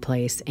perfectly into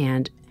place.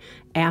 And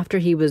after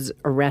he was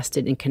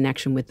arrested in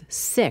connection with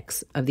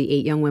 6 of the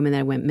 8 young women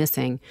that went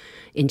missing,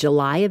 in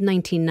July of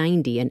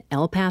 1990, an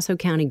El Paso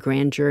County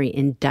grand jury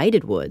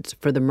indicted Woods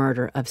for the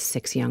murder of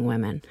 6 young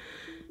women.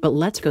 But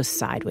let's go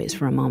sideways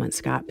for a moment,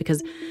 Scott,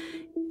 because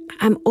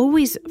I'm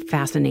always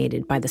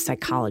fascinated by the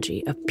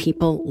psychology of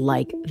people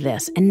like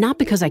this. And not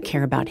because I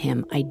care about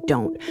him, I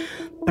don't.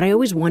 But I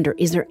always wonder,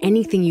 is there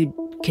anything you'd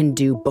can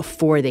do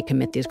before they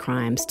commit these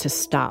crimes to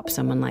stop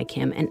someone like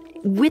him. And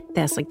with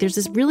this, there's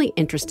this really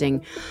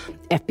interesting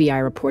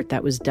FBI report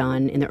that was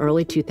done in the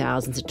early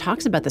 2000s. It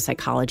talks about the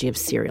psychology of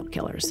serial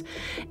killers.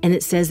 And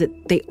it says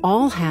that they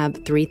all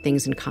have three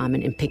things in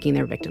common in picking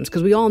their victims.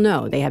 Because we all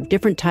know they have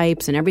different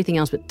types and everything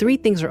else, but three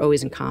things are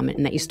always in common.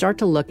 And that you start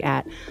to look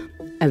at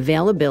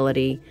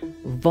availability,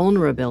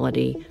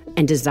 vulnerability,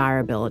 and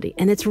desirability.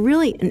 And it's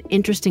really an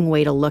interesting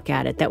way to look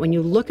at it, that when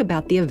you look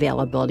about the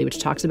availability, which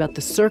talks about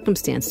the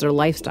circumstances or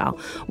lifestyle,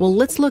 well,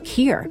 let's look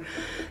here.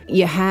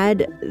 You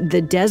had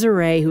the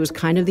Desiree, who was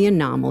kind of the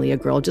anomaly, a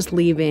girl just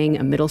leaving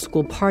a middle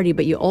school party,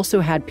 but you also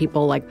had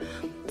people like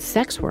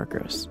sex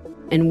workers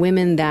and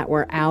women that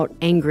were out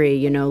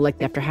angry,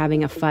 after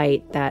having a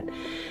fight, that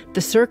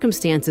the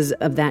circumstances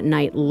of that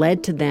night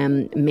led to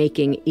them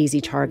making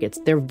easy targets.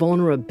 Their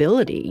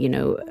vulnerability,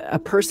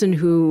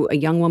 a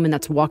young woman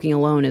that's walking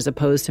alone as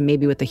opposed to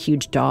maybe with a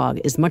huge dog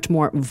is much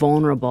more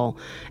vulnerable.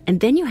 And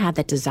then you have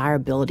that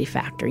desirability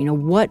factor.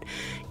 What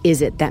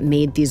is it that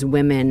made these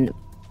women,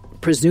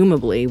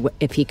 presumably,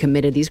 if he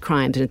committed these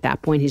crimes, and at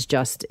that point he's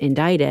just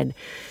indicted,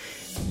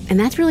 and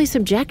that's really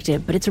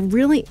subjective, but it's a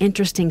really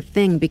interesting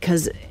thing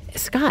because,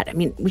 Scott,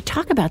 we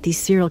talk about these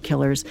serial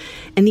killers,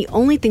 and the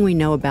only thing we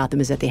know about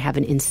them is that they have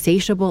an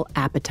insatiable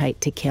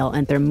appetite to kill,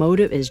 and their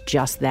motive is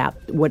just that,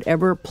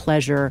 whatever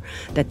pleasure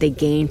that they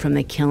gain from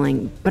the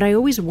killing. But I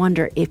always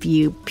wonder, if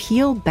you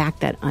peel back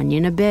that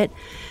onion a bit,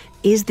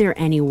 is there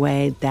any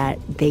way that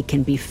they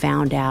can be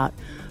found out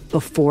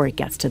before it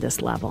gets to this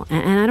level?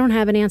 And I don't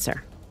have an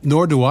answer.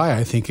 Nor do I.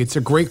 I think it's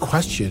a great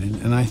question,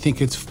 and I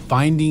think it's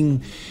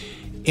finding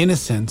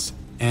innocence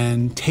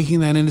and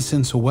taking that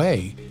innocence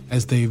away,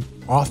 as they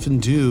often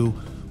do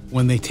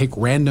when they take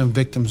random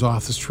victims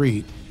off the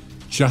street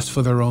just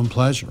for their own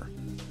pleasure.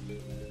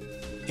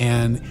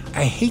 And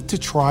I hate to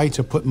try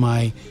to put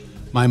my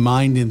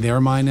mind in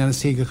their mind,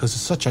 Anastasia, because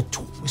it's such a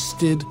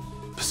twisted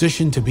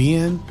position to be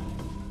in.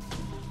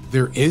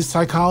 There is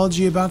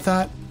psychology about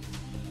that.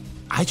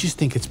 I just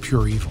think it's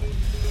pure evil.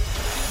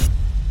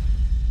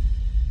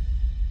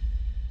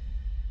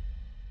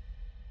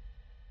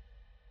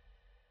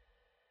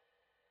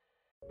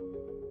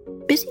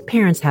 Busy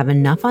parents have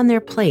enough on their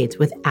plates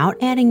without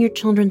adding your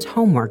children's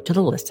homework to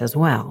the list as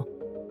well.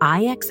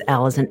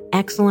 IXL is an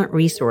excellent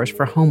resource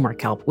for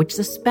homework help, which is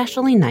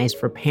especially nice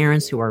for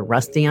parents who are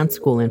rusty on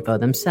school info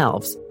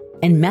themselves.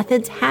 And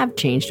methods have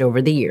changed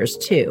over the years,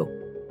 too.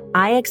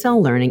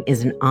 IXL Learning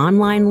is an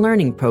online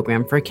learning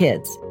program for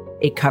kids.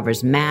 It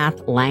covers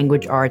math,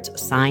 language arts,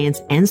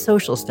 science, and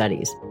social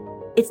studies.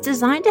 It's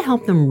designed to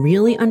help them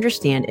really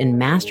understand and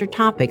master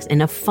topics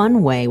in a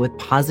fun way with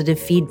positive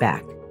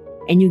feedback.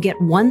 And you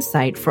get one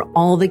site for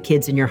all the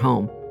kids in your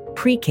home,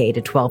 pre-K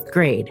to 12th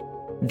grade.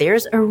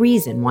 There's a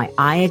reason why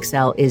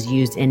IXL is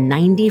used in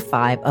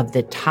 95 of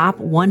the top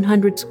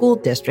 100 school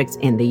districts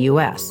in the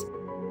U.S.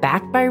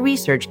 Backed by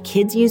research,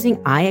 kids using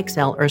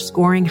IXL are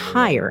scoring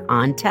higher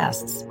on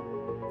tests.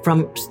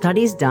 From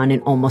studies done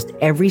in almost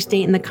every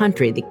state in the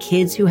country, the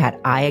kids who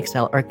had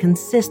IXL are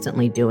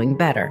consistently doing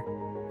better.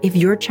 If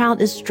your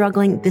child is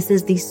struggling, this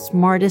is the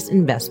smartest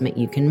investment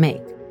you can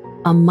make.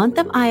 A month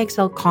of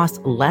IXL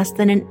costs less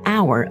than an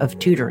hour of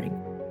tutoring.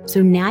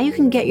 So now you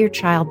can get your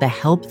child the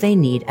help they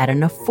need at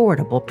an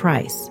affordable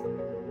price.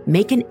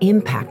 Make an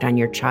impact on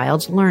your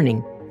child's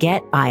learning.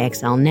 Get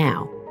IXL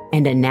now.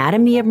 And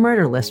Anatomy of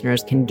Murder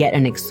listeners can get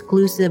an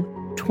exclusive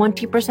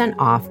 20%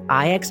 off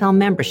IXL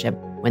membership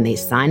when they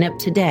sign up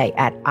today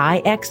at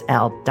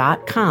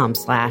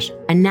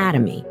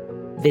IXL.com/anatomy.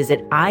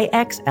 Visit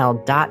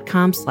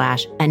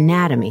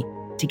IXL.com/anatomy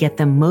to get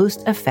the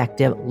most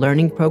effective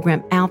learning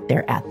program out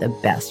there at the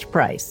best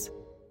price.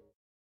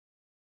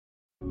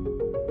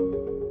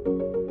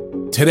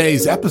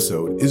 Today's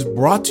episode is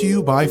brought to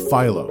you by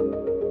Philo.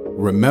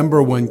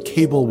 Remember when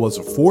cable was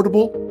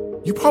affordable?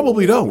 You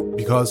probably don't,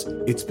 because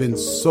it's been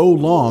so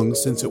long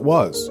since it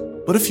was.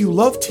 But if you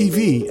love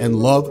TV and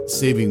love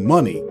saving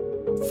money,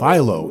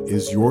 Philo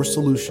is your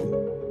solution.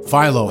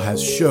 Philo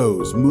has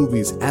shows,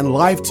 movies, and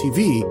live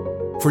TV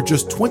for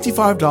just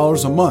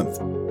 $25 a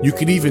month. You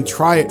can even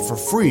try it for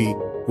free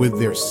with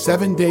their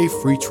 7-day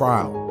free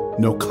trial.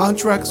 No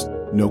contracts,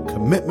 no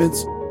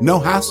commitments,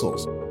 no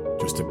hassles.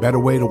 Just a better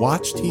way to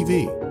watch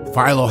TV.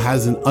 Philo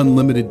has an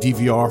unlimited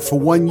DVR for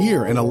 1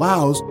 year and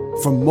allows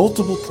for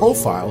multiple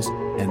profiles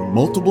and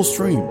multiple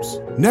streams.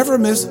 Never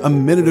miss a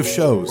minute of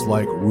shows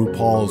like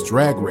RuPaul's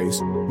Drag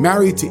Race,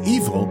 Married to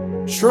Evil,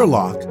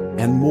 Sherlock,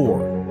 and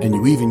more. And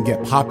you even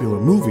get popular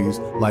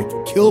movies like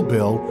Kill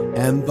Bill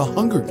and The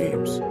Hunger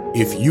Games.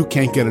 If you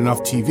can't get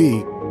enough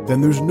TV,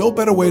 then there's no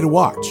better way to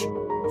watch.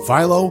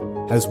 Philo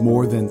has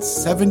more than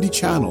 70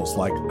 channels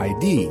like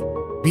ID,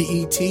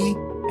 BET,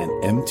 and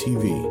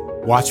MTV.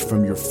 Watch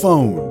from your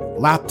phone,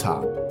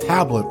 laptop,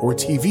 tablet, or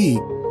TV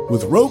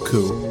with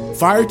Roku,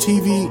 Fire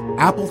TV,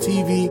 Apple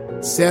TV,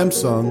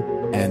 Samsung,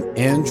 and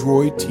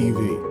Android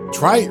TV.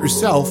 Try it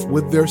yourself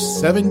with their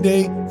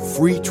 7-day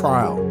free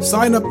trial.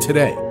 Sign up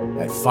today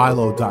at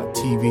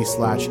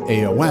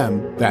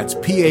philo.tv/AOM. That's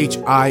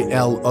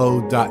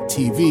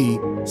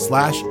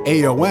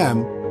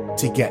PHILO.tv/AOM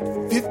to get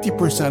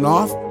 50%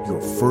 off your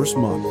first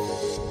month.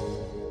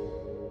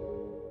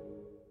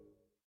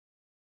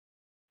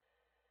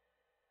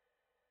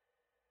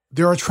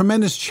 There are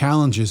tremendous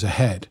challenges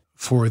ahead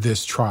for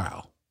this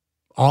trial.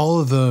 All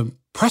of the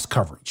press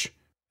coverage,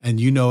 and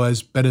you know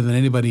as better than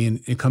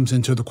anybody, it comes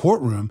into the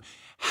courtroom,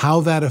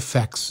 how that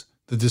affects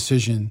the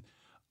decision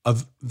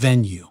of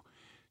venue.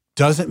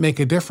 Does it make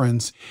a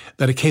difference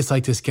that a case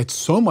like this gets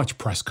so much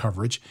press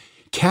coverage?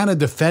 Can a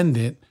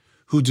defendant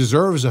who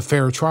deserves a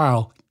fair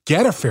trial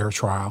get a fair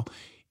trial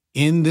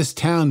in this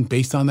town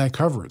based on that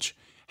coverage?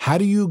 How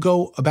do you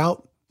go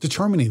about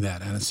determining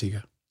that,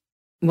 Anna-Sigga?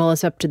 Well,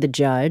 it's up to the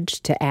judge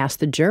to ask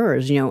the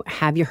jurors,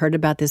 have you heard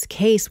about this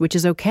case, which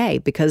is okay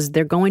because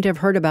they're going to have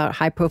heard about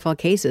high-profile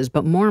cases.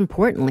 But more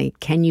importantly,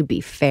 can you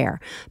be fair?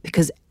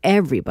 Because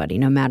everybody,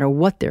 no matter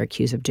what they're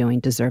accused of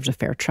doing, deserves a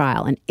fair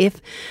trial. And if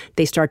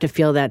they start to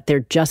feel that there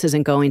just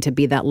isn't going to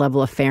be that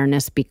level of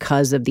fairness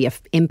because of the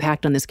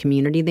impact on this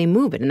community, they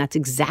move it. And that's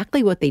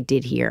exactly what they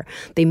did here.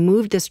 They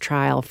moved this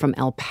trial from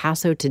El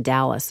Paso to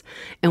Dallas.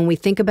 And when we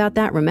think about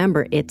that,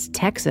 remember, it's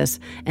Texas,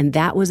 and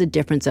that was a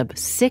difference of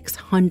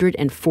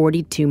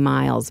 642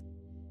 miles.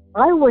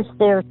 I was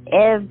there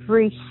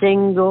every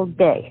single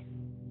day.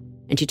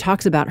 And she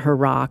talks about her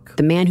rock,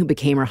 the man who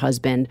became her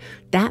husband.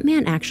 That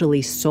man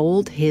actually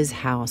sold his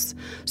house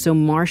so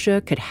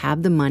Marcia could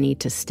have the money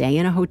to stay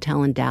in a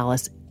hotel in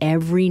Dallas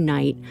every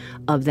night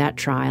of that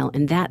trial.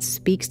 And that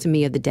speaks to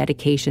me of the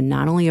dedication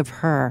not only of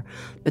her,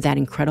 but that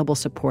incredible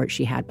support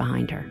she had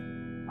behind her.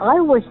 I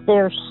was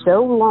there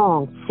so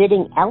long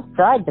sitting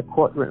outside the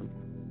courtroom,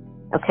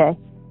 okay?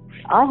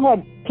 I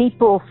had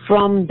people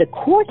from the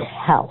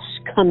courthouse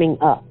coming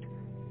up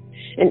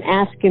and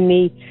asking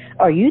me,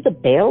 "Are you the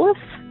bailiff?"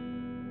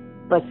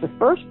 But the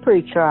first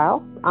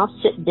pretrial, I'll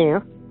sit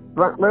there,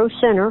 front row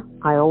center.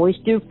 I always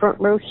do front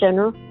row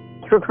center.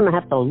 They're going to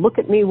have to look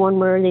at me one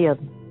way or the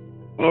other.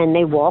 And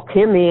they walk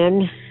him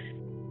in,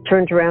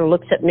 turns around,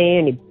 looks at me,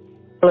 and he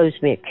blows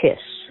me a kiss.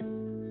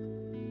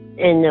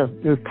 And the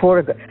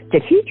reporter goes,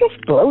 "Did he just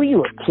blow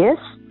you a kiss?"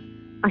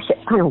 I said,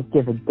 "I don't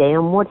give a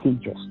damn what he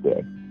just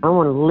did. I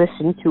want to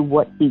listen to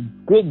what he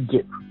did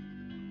do."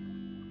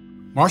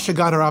 Marcia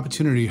got her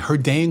opportunity, her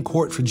day in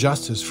court for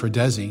justice for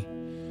Desi,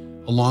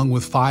 along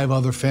with 5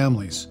 other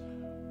families.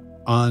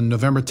 On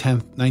November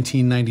 10th,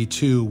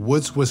 1992,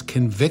 Woods was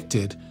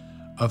convicted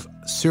of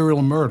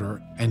serial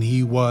murder, and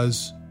he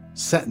was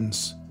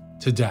sentenced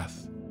to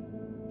death.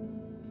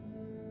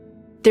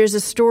 There's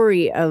a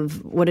story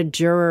of what a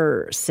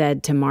juror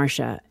said to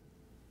Marcia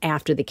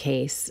after the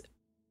case.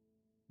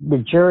 The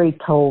jury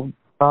told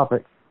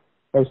Robert,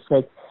 they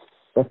said,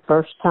 the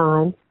first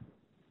time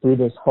through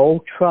this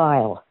whole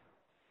trial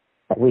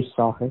that we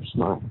saw her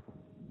smile.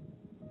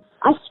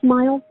 I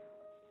smiled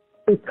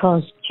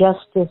because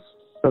justice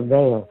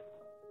prevailed.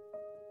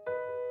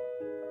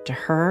 To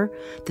her,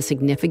 the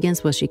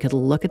significance was she could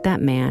look at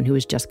that man who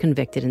was just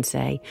convicted and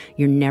say,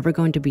 "You're never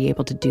going to be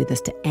able to do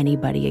this to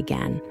anybody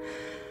again."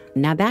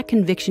 Now, that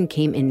conviction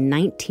came in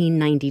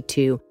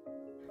 1992.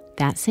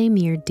 That same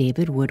year,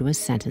 David Wood was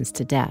sentenced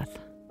to death.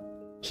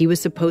 He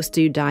was supposed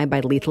to die by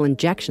lethal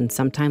injection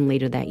sometime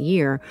later that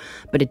year,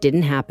 but it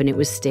didn't happen. It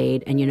was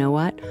stayed. And you know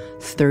what?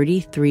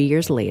 33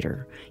 years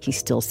later, he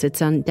still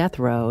sits on death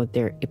row.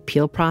 Their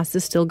appeal process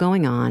is still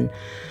going on.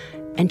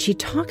 And she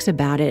talks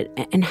about it,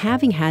 and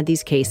having had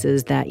these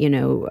cases that,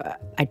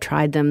 I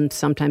tried them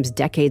sometimes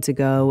decades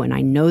ago, and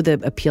I know the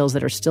appeals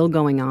that are still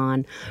going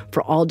on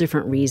for all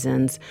different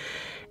reasons.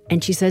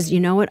 And she says, you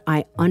know what?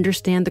 I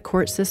understand the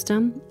court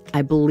system.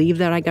 I believe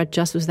that I got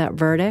justice with that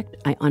verdict.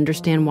 I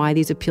understand why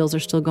these appeals are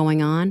still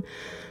going on.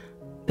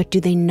 But do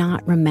they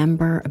not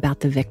remember about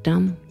the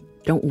victim?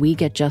 Don't we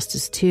get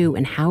justice too?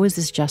 And how is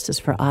this justice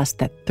for us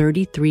that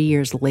 33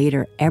 years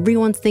later,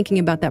 everyone's thinking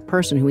about that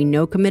person who we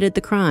know committed the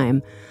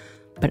crime,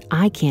 but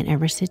I can't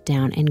ever sit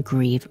down and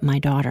grieve my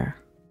daughter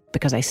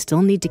because I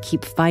still need to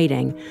keep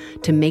fighting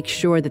to make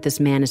sure that this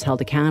man is held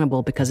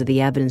accountable because of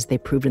the evidence they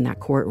proved in that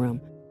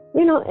courtroom.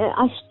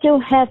 I still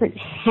haven't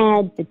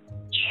had the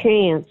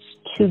chance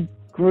to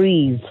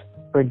grieve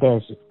for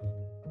Desi.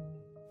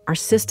 Our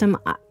system,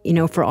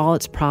 for all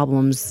its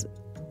problems,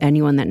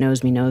 anyone that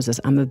knows me knows this,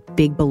 I'm a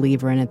big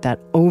believer in it, that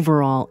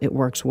overall it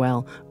works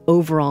well.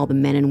 Overall, the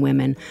men and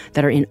women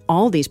that are in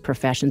all these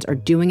professions are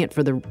doing it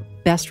for the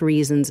best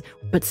reasons.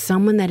 But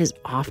someone that is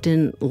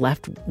often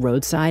left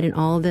roadside in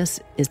all of this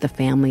is the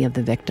family of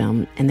the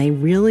victim. And they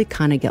really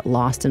kind of get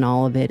lost in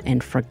all of it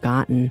and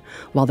forgotten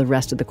while the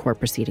rest of the court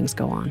proceedings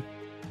go on.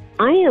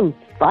 I am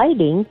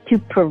fighting to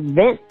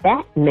prevent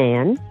that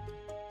man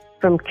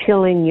from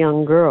killing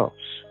young girls.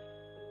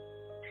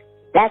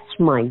 That's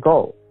my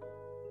goal.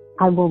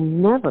 I will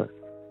never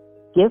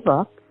give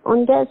up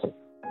on Desi.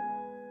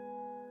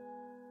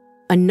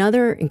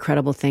 Another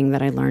incredible thing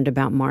that I learned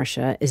about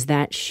Marcia is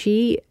that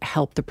she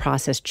helped the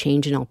process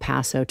change in El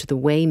Paso to the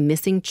way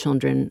missing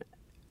children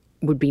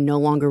would be no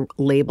longer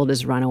labeled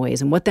as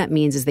runaways. And what that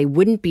means is they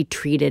wouldn't be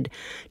treated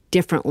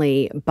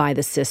differently by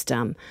the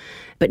system.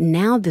 But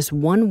now this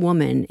one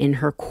woman, in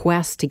her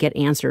quest to get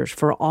answers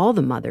for all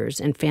the mothers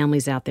and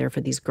families out there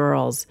for these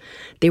girls,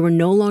 they were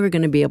no longer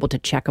going to be able to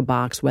check a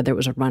box whether it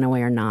was a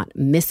runaway or not.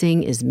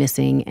 Missing is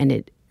missing, and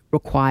it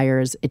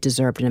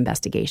deserved an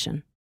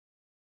investigation.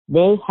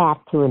 They have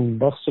to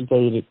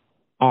investigate it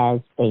as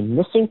a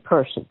missing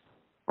person.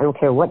 I don't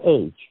care what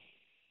age.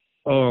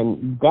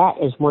 And that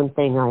is one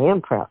thing I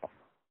am proud of.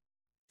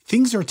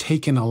 Things are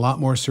taken a lot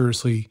more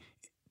seriously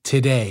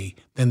today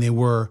than they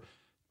were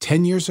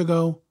 10 years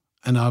ago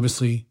and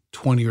obviously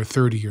 20 or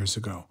 30 years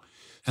ago.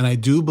 And I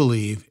do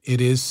believe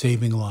it is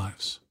saving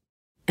lives.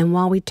 And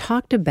while we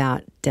talked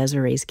about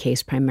Desiree's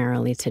case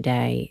primarily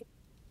today,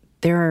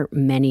 there are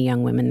many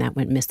young women that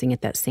went missing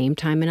at that same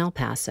time in El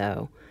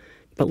Paso.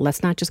 But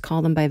let's not just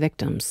call them by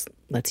victims.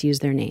 Let's use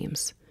their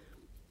names.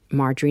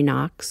 Marjorie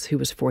Knox, who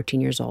was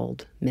 14 years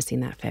old, missing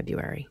that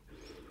February.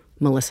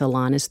 Melissa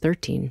Lahn is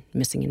 13,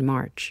 missing in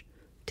March.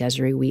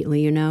 Desiree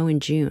Wheatley, in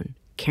June.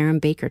 Karen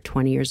Baker,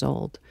 20 years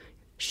old.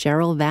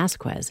 Cheryl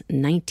Vasquez,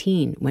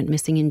 19, went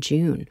missing in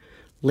June.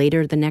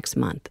 Later the next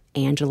month,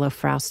 Angela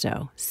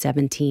Frausto,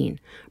 17.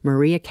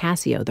 Maria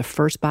Casio, the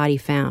first body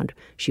found,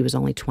 she was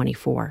only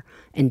 24.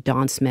 And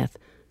Dawn Smith,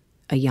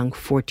 a young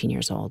 14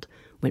 years old,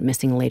 went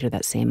missing later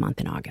that same month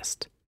in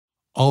August.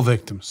 All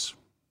victims,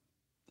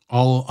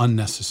 all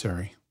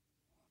unnecessary,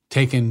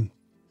 taken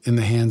in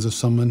the hands of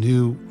someone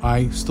who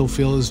I still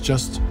feel is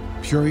just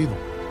pure evil.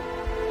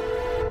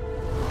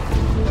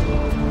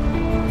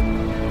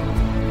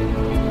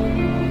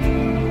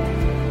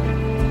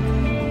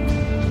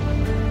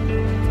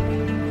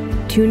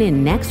 Tune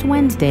in next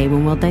Wednesday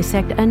when we'll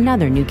dissect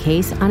another new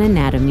case on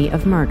Anatomy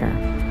of Murder.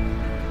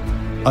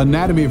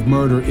 Anatomy of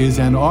Murder is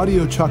an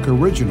Audio Chuck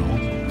original,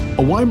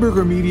 a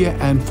Weinberger Media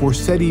and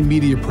Forsetti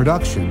Media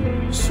production.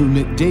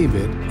 Sumit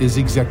David is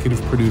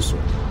executive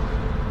producer.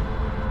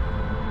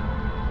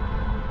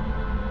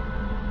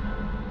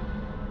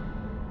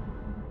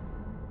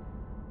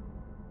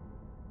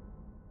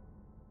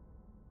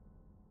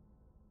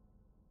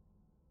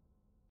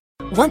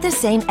 Want the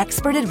same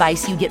expert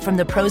advice you get from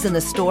the pros in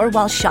the store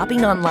while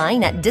shopping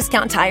online at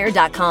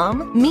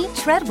DiscountTire.com? Meet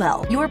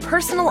Treadwell, your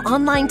personal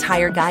online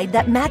tire guide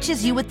that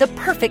matches you with the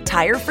perfect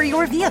tire for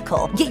your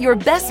vehicle. Get your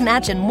best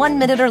match in 1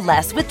 minute or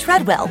less with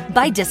Treadwell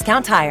by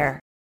Discount Tire.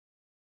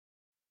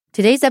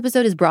 Today's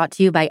episode is brought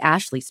to you by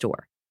Ashley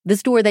Store, the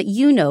store that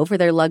you know for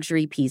their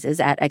luxury pieces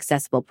at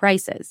accessible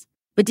prices.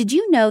 But did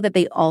you know that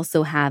they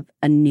also have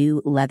a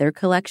new leather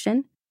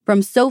collection?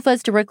 From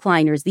sofas to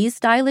recliners, these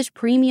stylish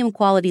premium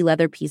quality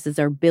leather pieces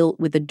are built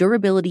with the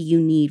durability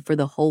you need for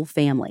the whole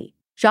family.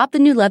 Shop the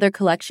new leather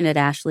collection at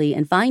Ashley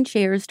and find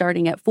chairs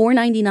starting at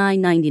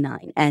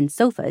 $499.99 and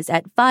sofas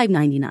at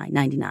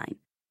 $599.99.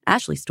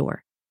 Ashley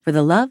Store, for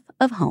the love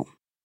of home.